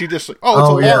 and she just it's a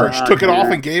large, took it off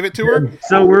and gave it to her.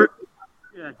 So we're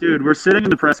sitting in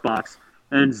the press box,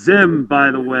 and Zim, by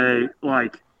the way,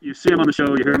 like you see him on the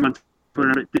show, you hear him on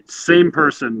Twitter, same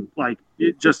person, like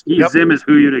Zim is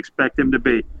who you'd expect him to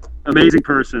be. Amazing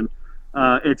person.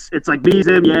 It's like me,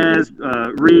 Zim, Yaz,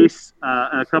 Reese,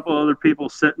 and a couple other people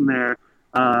sitting there,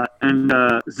 and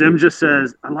Zim just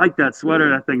says, "I like that sweater.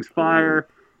 That thing's fire."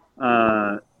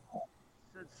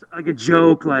 It's like a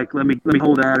joke, like let me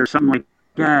hold that or something like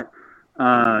that.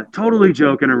 Totally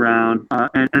joking around,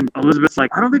 and Elizabeth's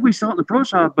like, "I don't think we sell it in the pro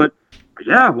shop, but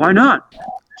yeah, why not?"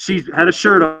 She had a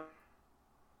shirt on.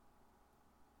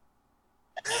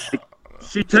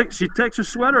 She takes her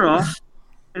sweater off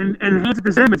and hands it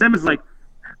to Zim, and Zim is like,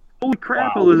 "Holy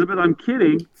crap, wow. Elizabeth, I'm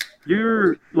kidding.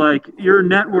 Your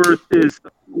net worth is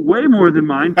way more than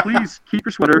mine. Please keep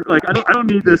your sweater. Like, I don't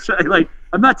need this. Like,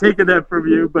 I'm not taking that from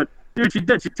you." But dude, she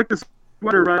did. She took the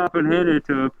sweater right off and handed it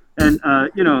to him. And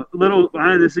little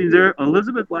behind the scenes there,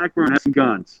 Elizabeth Blackburn has some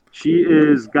guns. She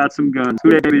is got some guns.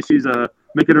 Maybe she's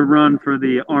making a run for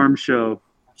the arm show.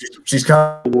 she's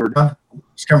come for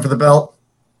the belt.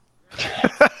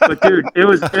 But dude, it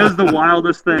was the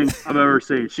wildest thing I've ever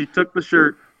seen. She took the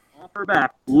shirt off her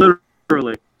back,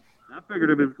 literally, not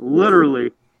figuratively,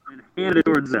 literally, and handed it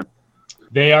towards them.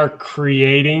 They are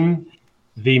creating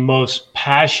the most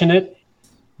passionate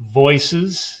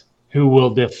voices who will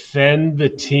defend the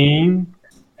team,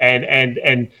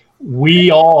 and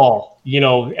we all,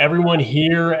 everyone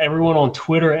here, everyone on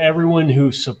Twitter, everyone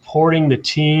who's supporting the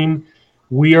team,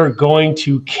 we are going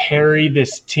to carry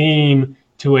this team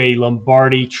to a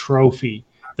Lombardi trophy.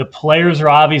 The players are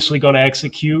obviously going to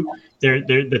execute.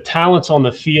 The talent's on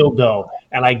the field, though.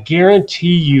 And I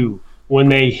guarantee you, when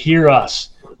they hear us,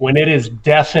 when it is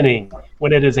deafening,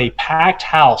 when it is a packed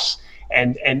house,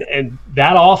 and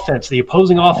that offense, the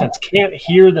opposing offense, can't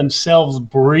hear themselves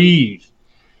breathe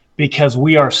because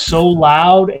we are so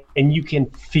loud and you can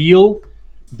feel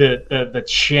the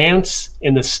chants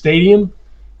in the stadium,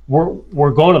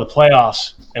 we're going to the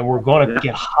playoffs and we're going to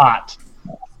get hot.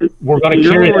 We're going to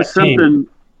carry that team. Something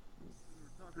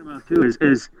we're talking about too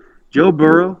is Joe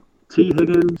Burrow, T.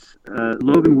 Higgins,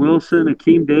 Logan Wilson,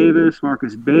 Akeem Davis,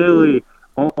 Marcus Bailey,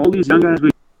 all these young guys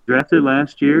we drafted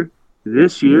last year.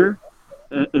 This year,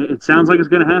 it sounds like it's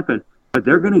going to happen, but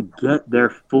they're going to get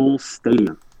their full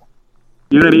stadium.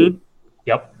 You know what I mean?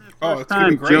 Yep. First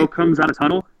time Joe comes out of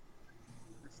tunnel,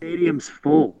 the stadium's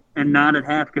full and not at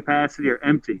half capacity or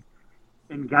empty.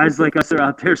 And guys like us are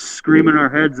out there screaming our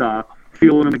heads off,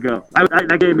 fueling them to go.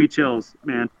 That gave me chills,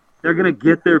 man. They're going to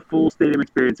get their full stadium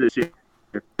experience this year,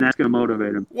 and that's going to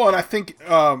motivate them. Well, and I think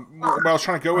what I was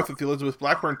trying to go with the Elizabeth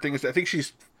Blackburn thing is I think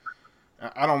she's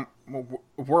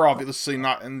we're obviously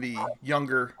not in the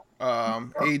younger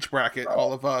age bracket,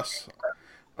 all of us.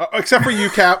 Except for you,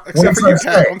 Cap. Except for you,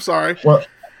 Cap. I'm sorry. What?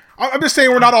 I'm just saying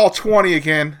we're not all 20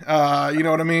 again. You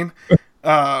know what I mean?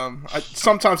 I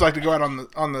sometimes like to go out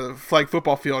on the flag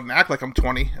football field and act like I'm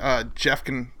 20. Jeff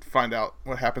can find out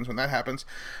what happens when that happens.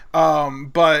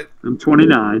 But I'm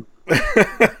 29.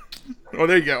 well,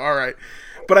 there you go. All right.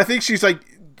 But I think she's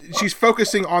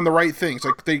focusing on the right things.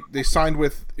 Like they signed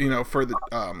with, for the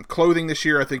clothing this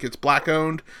year. I think it's black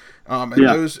owned.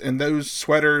 Those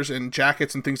sweaters and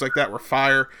jackets and things like that were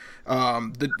fire.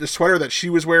 The sweater that she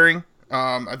was wearing,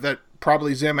 that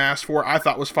probably Zim asked for, I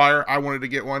thought was fire. I wanted to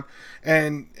get one.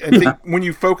 And I think when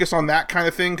you focus on that kind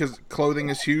of thing, because clothing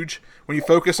is huge, when you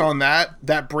focus on that,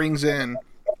 that brings in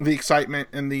the excitement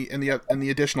and the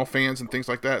additional fans and things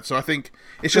like that. So I think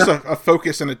it's just a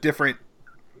focus in a different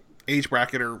age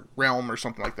bracket or realm or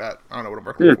something like that. I don't know what I'm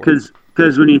working for.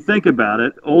 Because when you think about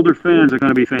it, older fans are going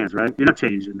to be fans, right? You're not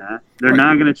changing that. They're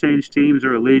not going to change teams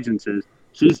or allegiances.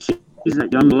 She's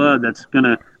that young blood that's going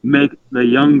to make the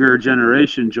younger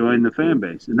generation join the fan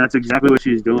base. And that's exactly what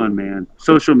she's doing, man.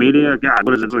 Social media, God,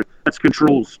 what is it? That's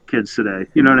controls kids today.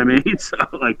 You know what I mean? So,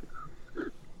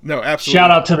 no, absolutely.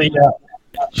 Shout out to the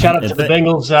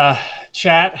Bengals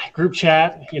group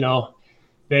chat.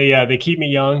 They keep me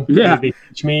young. Yeah. They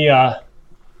teach me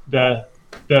the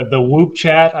whoop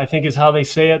chat, I think is how they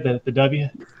say it, the W.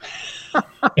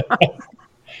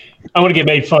 I want to get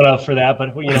made fun of for that, but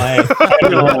hey.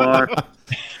 We all are.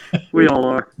 We all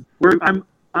are.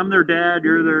 I'm their dad,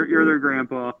 you're their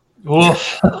grandpa.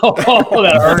 Oof. Oh,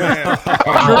 that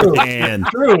hurts. True. Man.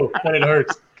 True, but it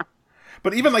hurts.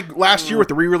 But even last year with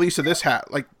the re-release of this hat,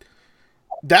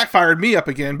 that fired me up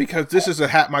again, because this is a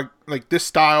hat this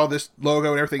style, this logo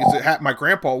and everything is a hat my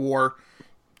grandpa wore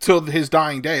till his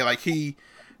dying day. He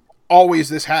always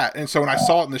this hat. And so when I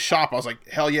saw it in the shop, I was like,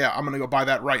 hell yeah, I'm going to go buy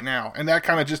that right now. And that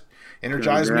kind of just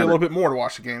energized me a little bit more to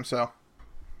watch the game. So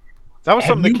that was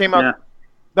something that came out. Yeah.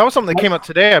 That was something that came out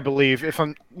today, I believe. I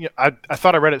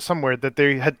thought I read it somewhere that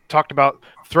they had talked about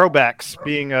throwbacks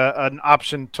being an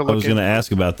option to look. I was going to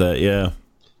ask about that. Yeah.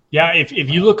 Yeah. If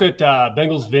you look at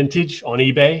Bengals vintage on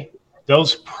eBay,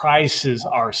 those prices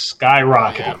are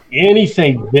skyrocketing.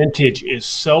 Anything vintage is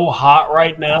so hot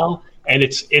right now, and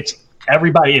it's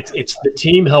everybody. It's the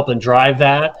team helping drive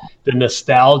that. The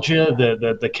nostalgia,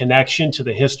 the connection to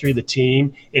the history of the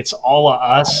team. It's all of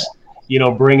us.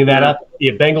 Bringing that up.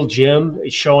 Yeah, Bengal Jim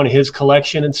is showing his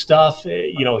collection and stuff.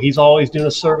 He's always doing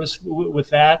a service with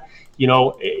that.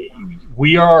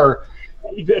 We are.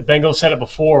 Bengal said it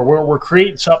before. We're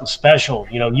creating something special.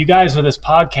 You guys with this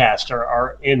podcast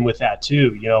are in with that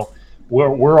too.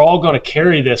 We're all going to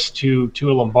carry this to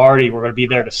a Lombardi. We're going to be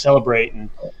there to celebrate, and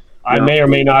I may or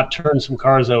may not turn some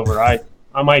cars over. I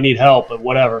might need help, but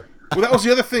whatever. Well, that was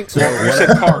the other thing. You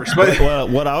said cars, but well,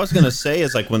 what I was going to say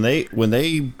is when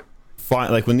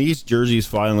these jerseys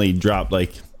finally dropped,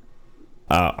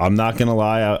 I'm not gonna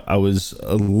lie, I was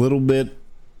a little bit.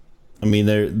 I mean,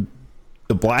 the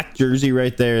black jersey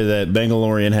right there that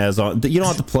Bangalorean has on. You don't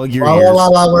have to plug your ears.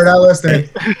 We're not listening.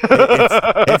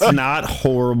 It's not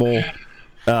horrible,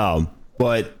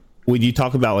 but when you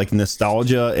talk about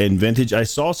nostalgia and vintage, I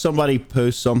saw somebody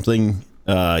post something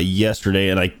yesterday,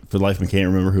 and for the life of me can't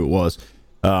remember who it was,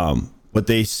 but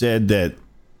they said that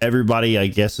everybody, I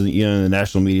guess, in the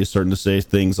national media is starting to say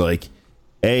things like,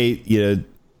 hey,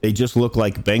 they just look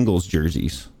like Bengals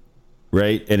jerseys,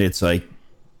 right? And it's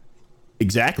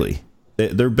exactly.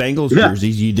 They're Bengals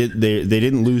jerseys. They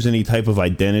didn't lose any type of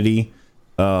identity.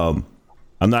 I'm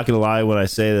not going to lie when I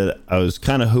say that I was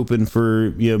kind of hoping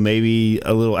for, maybe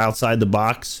a little outside the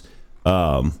box.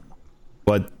 But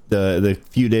the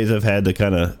few days I've had to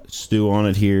kind of stew on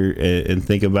it here and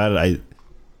think about it,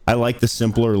 I like the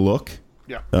simpler look.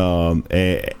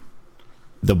 yeah.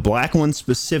 The black one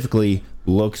specifically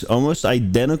looks almost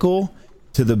identical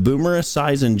to the Boomer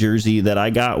Esiason jersey that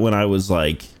I got when I was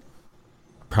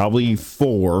probably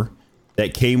 4,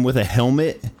 that came with a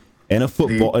helmet and a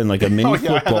football and a mini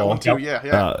football. I had that one too. Yeah.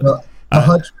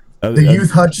 The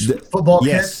youth Hutch football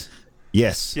kit.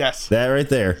 Yes. That right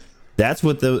there. That's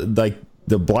what the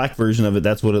black version of it.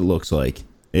 That's what it looks like.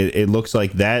 It looks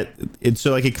like that. It's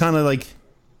so it kind of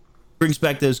brings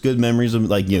back those good memories of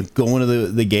going to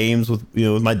the games with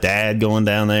with my dad, going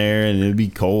down there, and it'd be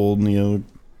cold, and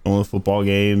going to football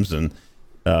games, and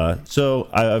so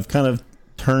I've kind of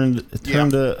turned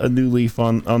a new leaf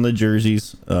on the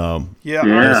jerseys. Like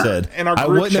I said, and our I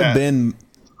group wouldn't have been.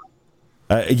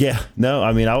 No,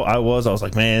 I mean I was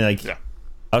like, man,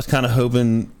 I was kind of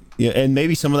hoping, and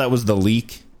maybe some of that was the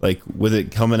leak. With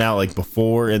it coming out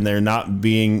before, and there not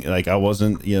being I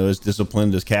wasn't as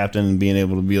disciplined as captain, and being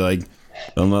able to be I'm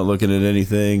not looking at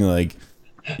anything,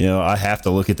 I have to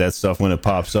look at that stuff when it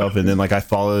pops up. And then I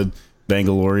followed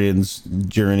Bangalorean's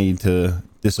journey to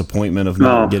disappointment of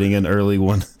not getting an early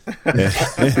one.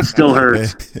 It still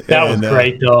hurts. That was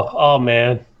great, though. Oh,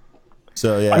 man.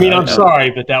 So, yeah. I mean, I'm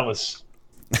sorry, but that was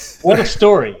 – what a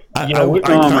story. my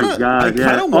God, I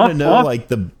kind of want to know,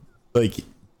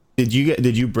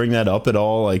 did you bring that up at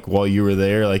all, like, while you were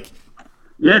there? Like,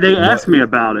 yeah, they asked me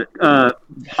about it.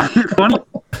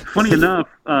 Funny enough,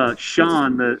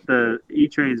 Sean, the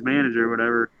E-Train's manager or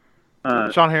whatever.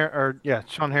 Sean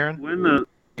Heron.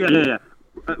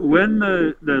 When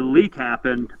the leak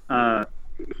happened,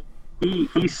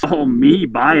 he saw me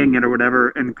buying it or whatever,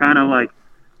 and kind of like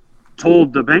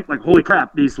told the bank, like, "Holy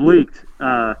crap, these leaked!"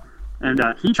 And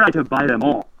he tried to buy them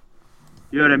all.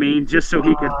 You know what I mean? Just so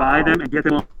he could buy them and get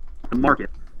them on the market,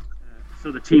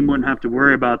 so the team wouldn't have to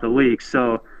worry about the leaks.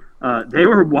 So they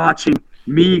were watching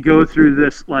me go through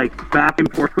this like back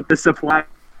and forth with the supplier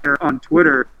on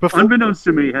Twitter, unbeknownst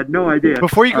to me, had no idea.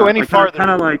 Before you go any farther,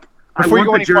 kind of like, I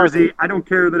want the jersey. I don't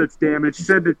care that it's damaged.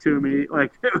 Send it to me.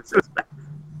 Like it was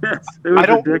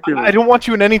ridiculous. I don't want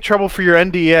you in any trouble for your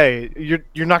NDA.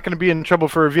 You're not going to be in trouble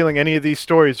for revealing any of these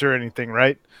stories or anything,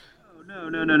 right?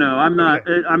 No. I'm not.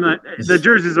 I'm not. The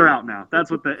jerseys are out now. That's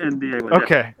what the NDA was.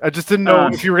 Okay, I just didn't know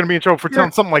if you were going to be in trouble for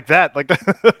telling something like that. Like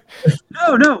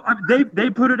No. They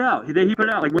put it out. He put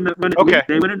it out. Like when it leaked,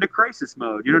 they went into crisis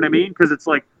mode. You know what I mean? Because it's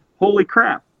like, holy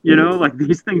crap. You know, like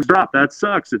these things dropped. That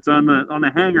sucks. It's on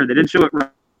the hanger. They didn't show it right.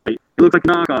 It looks like a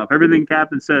knockoff. Everything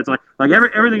Captain said. It's like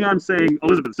everything I'm saying,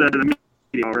 Elizabeth said to the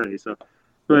media already. So,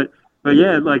 but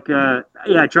yeah,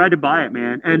 I tried to buy it,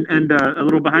 man. And a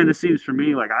little behind the scenes for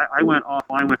me, like I went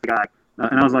offline with the guy,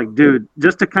 and I was like, dude,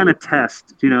 just to kind of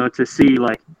test, you know, to see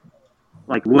like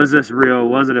was this real?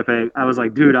 Was it a fake? I was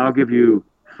like, dude, I'll give you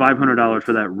 $500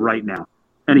 for that right now,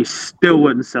 and he still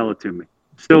wouldn't sell it to me.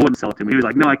 He was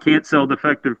like, no, I can't sell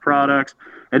defective products,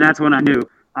 and that's when I knew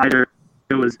either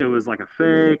it was like a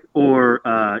fake or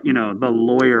the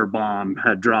lawyer bomb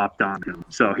had dropped on him.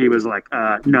 So he was like,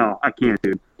 no, I can't,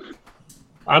 dude.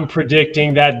 I'm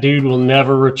predicting that dude will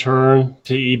never return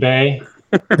to eBay.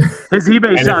 His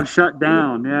eBay shop shut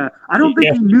down. Yeah, I don't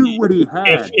think he knew what he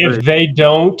had. If they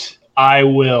don't, I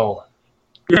will.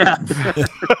 Yeah.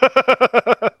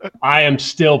 I am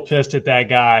still pissed at that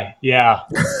guy. Yeah.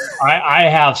 I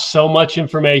have so much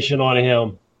information on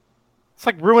him. It's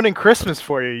like ruining Christmas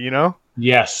for you, you know?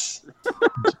 Yes.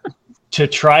 To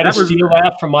try to steal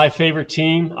that from my favorite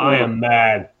team, I am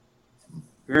mad.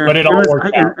 Yeah, but it all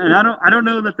worked out. And I don't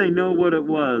know that they know what it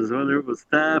was, whether it was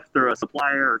theft or a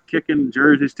supplier or kicking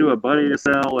jerseys to a buddy to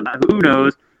sell, and who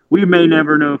knows? We may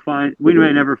never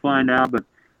find out, but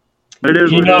it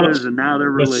is what it is, and now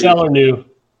they're released. The seller knew.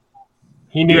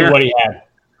 He knew what he had.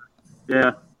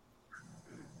 Yeah.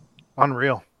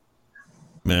 Unreal.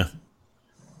 Yeah.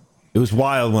 It was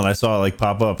wild when I saw it like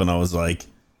pop up, and I was like,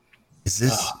 "Is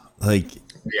this like?"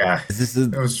 Yeah, is this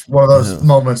it was one of those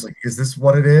moments. Like, is this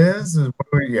what it is?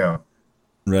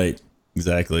 Right.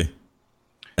 Exactly.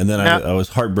 And then I was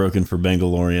heartbroken for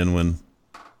Bangalorean when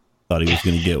I thought he was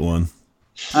going to get one.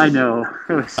 I know.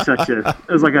 It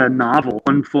was like a novel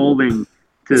unfolding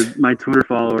to my Twitter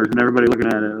followers and everybody looking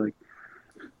at it like.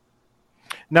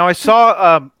 Now I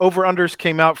saw over-unders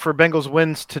came out for Bengals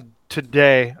wins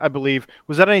today, I believe.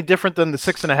 Was that any different than the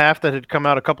 6.5 that had come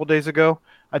out a couple days ago?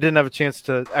 I didn't have a chance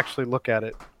to actually look at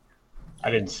it.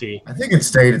 I didn't see. I think it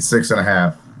stayed at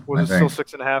 6.5. Was it still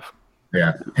 6.5?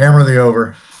 Yeah. Hammer the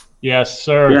over. Yes,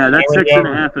 sir. Yeah, that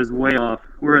 6.5 is way off.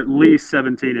 We're at least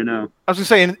 17-0. I was gonna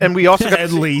say, and we also got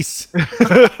at least.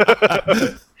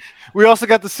 We also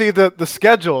got to see the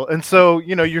schedule, and so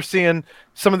you're seeing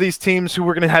some of these teams who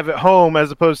we're going to have at home as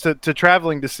opposed to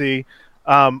traveling to see.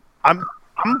 I'm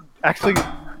actually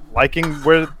liking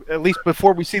where, at least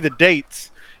before we see the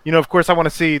dates. Of course, I want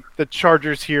to see the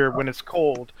Chargers here when it's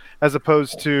cold, as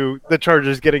opposed to the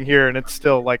Chargers getting here and it's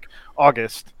still like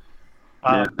August.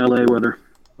 LA weather.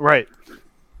 Right.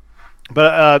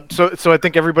 But so I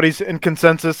think everybody's in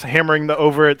consensus, hammering the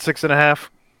over at 6.5.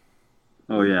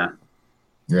 Oh yeah.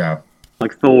 Yeah.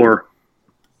 Like Thor.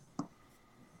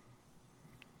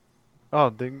 Oh,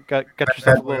 they got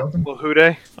yourself a little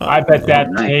hooday. I bet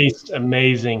that tastes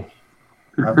amazing.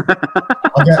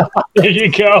 There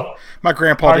you go. My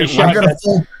grandpa didn't I got a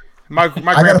full, my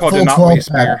grandpa did not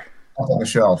waste beer. Up on the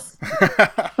shelf.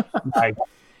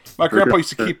 My grandpa used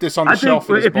to keep this on the shelf.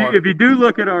 If you do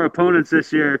look at our opponents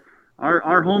this year,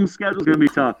 our home schedule is going to be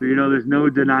tough. There's no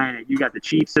denying it. You got the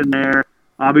Chiefs in there.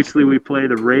 Obviously, we play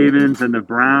the Ravens and the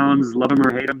Browns. Love them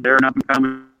or hate them, they're an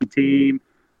up-and-coming team.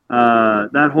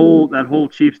 That whole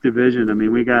Chiefs division. I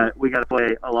mean, we got to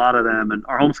play a lot of them, and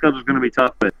our home schedule is going to be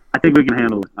tough. But I think we can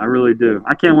handle it. I really do.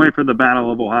 I can't wait for the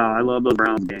Battle of Ohio. I love those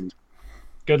Browns games.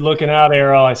 Good looking out,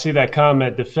 Arrow. I see that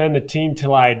comment. Defend the team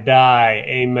till I die.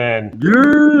 Amen.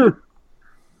 Yeah.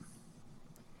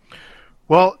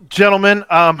 Well, gentlemen,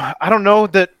 I don't know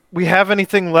that we have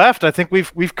anything left. I think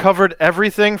we've covered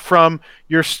everything from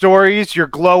your stories, your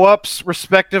glow ups,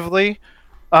 respectively.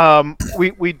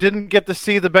 We didn't get to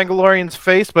see the Bengalorian's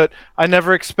face, but I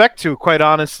never expect to, quite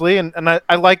honestly, and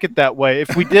I like it that way.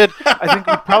 If we did, I think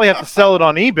we'd probably have to sell it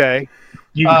on eBay.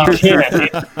 You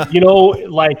can't. You know,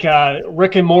 like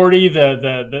Rick and Morty,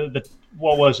 the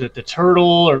what was it, the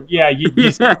turtle, or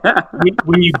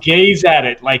when you gaze at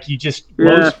it, like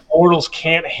most mortals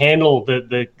can't handle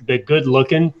the good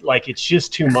looking, like it's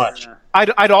just too much.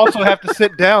 I'd also have to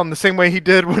sit down the same way he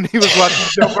did when he was watching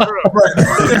Joe Burrow.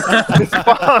 It's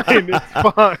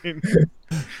fine.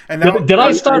 And now, did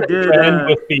I start a trend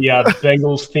with the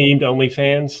Bengals themed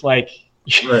OnlyFans? Like,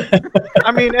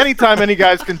 I mean, anytime any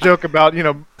guys can joke about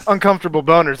uncomfortable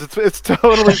boners, it's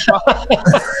totally fine.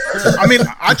 I mean,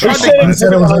 I tried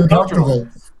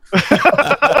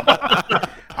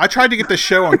to get the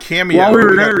show on Cameo. While we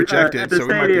were there, got rejected, at the so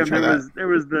we might be stadium, trying that. there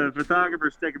was the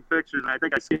photographers taking pictures, and I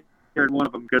think I scared one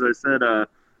of them because I said,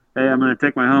 "Hey, I'm going to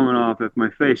take my helmet off. If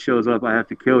my face shows up, I have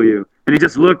to kill you." And he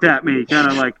just looked at me, kind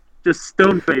of like just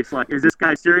stone face, like, "Is this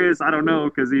guy serious? I don't know,"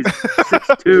 because he's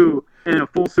 6'2" in a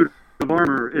full suit of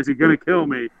armor. Is he going to kill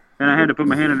me? And I had to put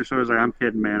my hand on his shoulder. I was like, "I'm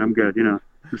kidding, man. I'm good.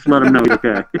 Just let him know he's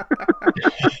okay."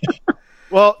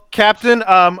 Well, Captain,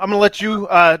 I'm going to let you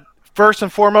first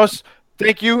and foremost.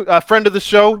 Thank you, friend of the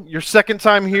show. Your second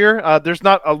time here. There's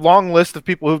not a long list of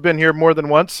people who've been here more than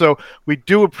once, so we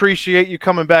do appreciate you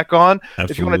coming back on.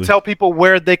 Absolutely. If you want to tell people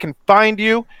where they can find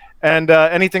you and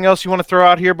anything else you want to throw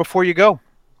out here before you go.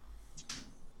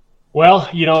 Well,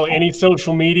 any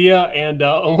social media and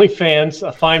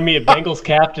OnlyFans, find me at Bengals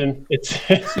Captain. It's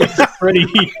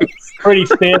pretty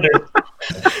standard.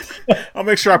 I'll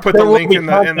make sure I put the link in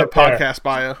the podcast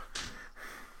bio.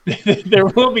 There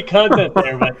will be content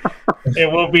there, but it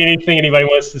won't be anything anybody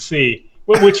wants to see,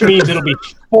 which means it'll be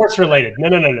sports related.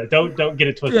 No. Don't get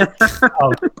it twisted.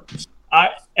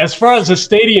 As far as the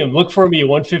stadium, look for me at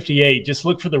 158. Just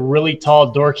look for the really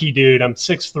tall, dorky dude. I'm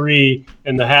 6'3",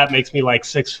 and the hat makes me like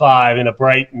 6'5" in a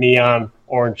bright neon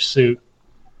orange suit.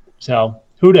 So,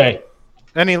 hooday.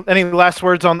 Any last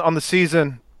words on the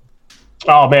season?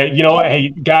 Oh man, hey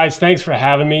guys, thanks for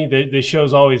having me. The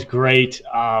show's always great.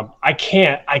 I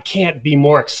can't be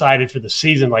more excited for the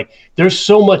season. Like, there's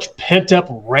so much pent up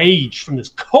rage from this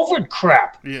COVID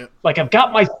crap. Yeah. Like, I've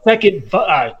got my second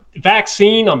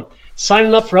vaccine. I'm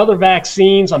signing up for other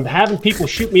vaccines. I'm having people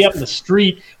shoot me up in the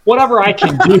street. Whatever I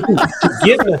can do to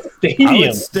get in the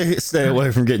stadium. Stay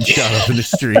away from getting shot up in the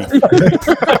street.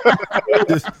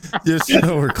 just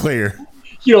so we're clear.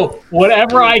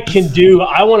 Whatever I can do,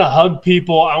 I want to hug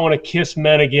people. I want to kiss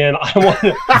men again. I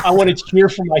want to cheer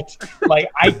for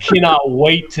I cannot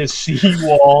wait to see you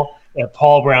all at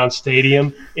Paul Brown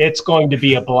Stadium. It's going to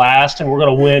be a blast, and we're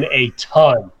going to win a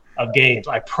ton of games.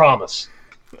 I promise.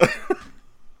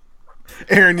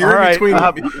 Aaron,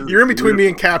 you're in between me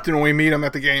and Captain when we meet him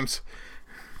at the games.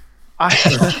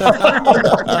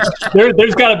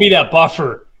 There's got to be that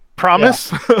buffer.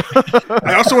 Promise? Yeah.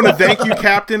 I also want to thank you,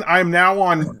 Captain. I am now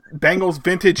on Bengals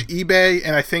Vintage eBay,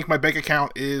 and I think my bank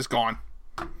account is gone.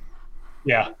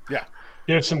 Yeah.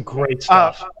 There's some great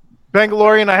stuff.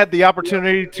 Bengalorian, I had the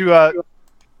opportunity to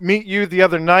meet you the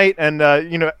other night, and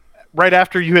right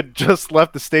after you had just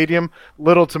left the stadium,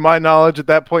 little to my knowledge at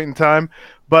that point in time.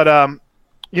 But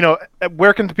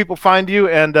where can the people find you,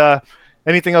 and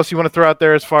anything else you want to throw out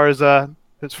there as far as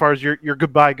your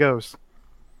goodbye goes?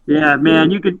 Yeah,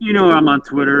 man, I'm on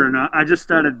Twitter, and I just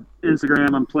started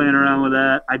Instagram. I'm playing around with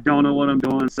that. I don't know what I'm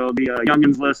doing, so the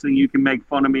youngins listening, you can make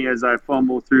fun of me as I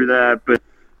fumble through that. But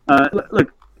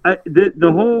look,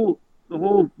 the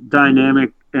whole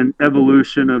dynamic and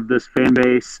evolution of this fan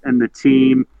base and the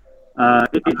team,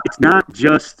 it's not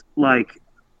just like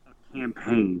a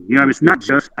campaign. It's not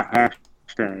just a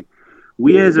hashtag.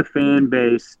 We as a fan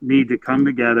base need to come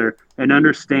together and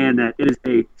understand that it is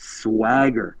a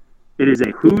swagger. It is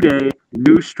a Houday,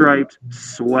 new stripes,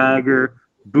 swagger,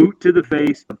 boot to the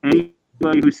face of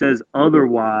anybody who says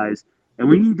otherwise. And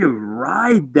we need to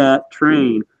ride that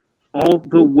train all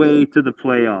the way to the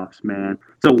playoffs, man.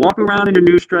 So walk around in your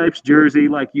new stripes jersey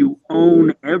like you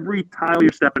own every tile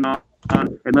you're stepping on,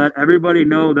 and let everybody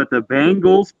know that the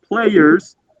Bengals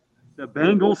players, the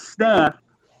Bengals staff,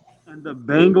 and the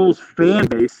Bengals fan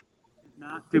base is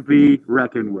not to be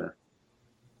reckoned with.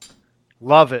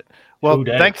 Love it. Well,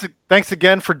 thanks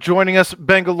again for joining us,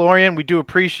 Bengalorian. We do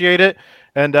appreciate it,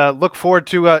 and look forward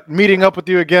to meeting up with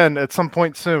you again at some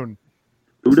point soon.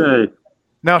 Houday.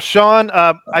 Now, Sean,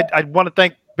 I want to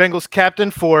thank Bengals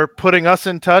captain, for putting us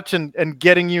in touch and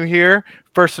getting you here,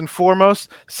 first and foremost.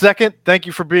 Second, thank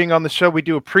you for being on the show. We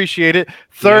do appreciate it.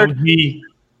 Third,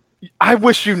 I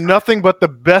wish you nothing but the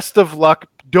best of luck.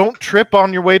 Don't trip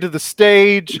on your way to the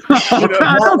stage. Don't say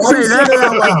that. Why do you say that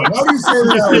out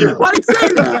loud? Why do you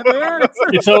say that, man?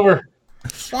 It's over.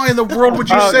 Why in the world would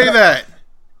you say that?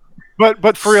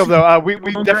 But for real though, we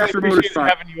Don't definitely crash your appreciate motorcycle.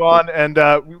 having you on, and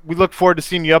we look forward to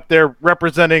seeing you up there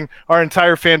representing our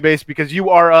entire fan base, because you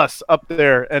are us up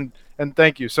there, and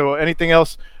thank you. So anything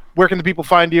else, where can the people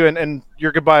find you, and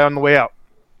your goodbye on the way out?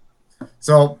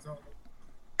 So,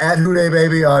 at Houday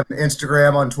Baby on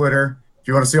Instagram, on Twitter. If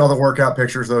you want to see all the workout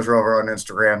pictures, those are over on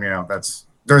Instagram. You know, that's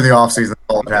during the off season,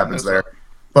 all that happens there.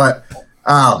 But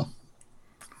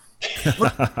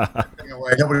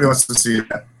nobody wants to see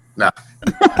that. No.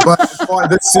 But for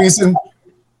this season,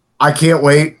 I can't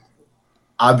wait.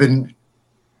 I've been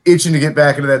itching to get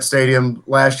back into that stadium.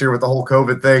 Last year with the whole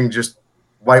COVID thing, just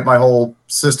wiped my whole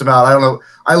system out. I don't know.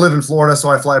 I live in Florida, so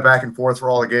I fly back and forth for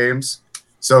all the games.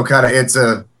 So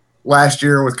last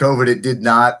year with COVID, it did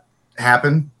not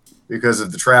happen because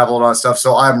of the travel and all that stuff.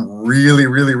 So I'm really,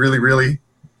 really, really, really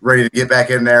ready to get back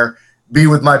in there, be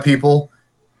with my people.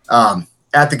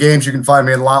 At the games, you can find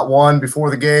me in Lot 1 before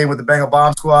the game with the Bengal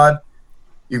Bomb Squad.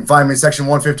 You can find me in Section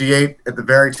 158 at the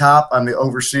very top. I'm the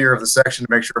overseer of the section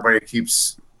to make sure everybody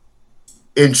keeps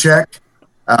in check.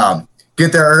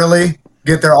 Get there early,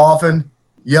 get there often,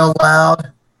 yell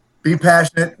loud, be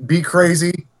passionate, be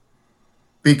crazy,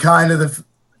 be kind to the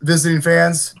visiting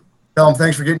fans. Tell them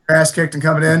thanks for getting your ass kicked and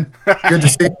coming in. Good to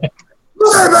see you.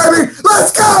 Hey, baby,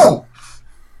 let's go!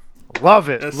 Love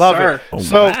it. Yes, Love sir. it. Oh,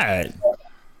 So my.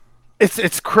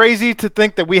 it's crazy to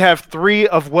think that we have 3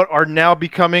 of what are now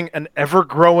becoming an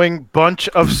ever-growing bunch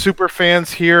of super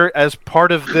fans here as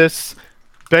part of this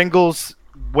Bengals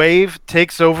wave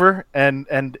takes over and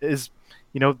is,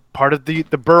 part of the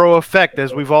Burrow effect,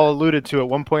 as we've all alluded to at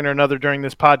one point or another during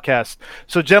this podcast.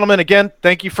 So, gentlemen, again,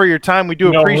 thank you for your time. We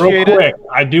do appreciate real it. quick,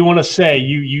 I do want to say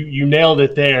you nailed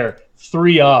it there.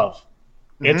 3 of.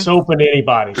 It's open to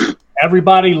anybody.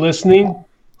 Everybody listening,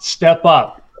 step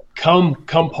up. Come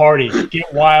party.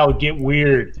 Get wild, get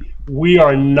weird. We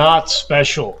are not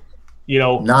special.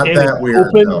 Not that weird.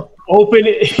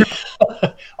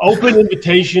 Open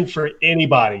invitation for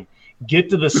anybody. Get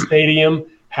to the stadium,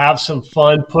 have some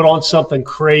fun, put on something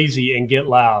crazy, and get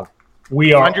loud.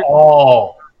 We are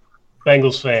all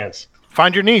Bengals fans.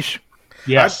 Find your niche.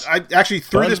 Yes. I actually,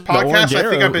 through this podcast, I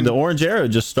think I've been. The Orange Arrow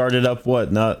just started up.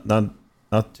 What?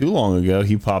 Not too long ago.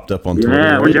 He popped up on Twitter.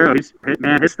 Yeah,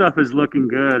 Rogero, his stuff is looking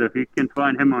good. If you can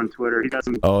find him on Twitter, he's got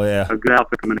some a good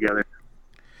outfit coming together.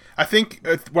 I think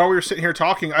while we were sitting here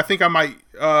talking, I think I might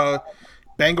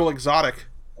Bengal Exotic.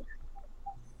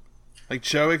 Like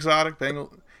Joe Exotic,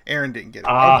 Bengal. Aaron didn't get it.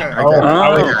 Okay. Yeah.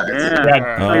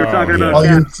 Oh, You're talking about Oh,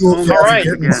 you cats. cool. All right.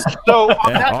 So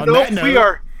on that note,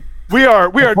 we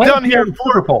are done here.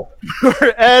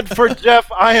 For Ed, for Jeff,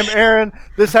 I am Aaron.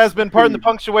 This has been Pardon the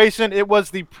Punctuation. It was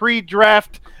the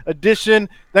pre-draft edition.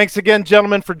 Thanks again,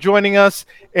 gentlemen, for joining us.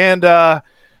 And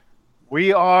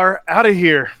we are out of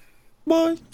here. Bye.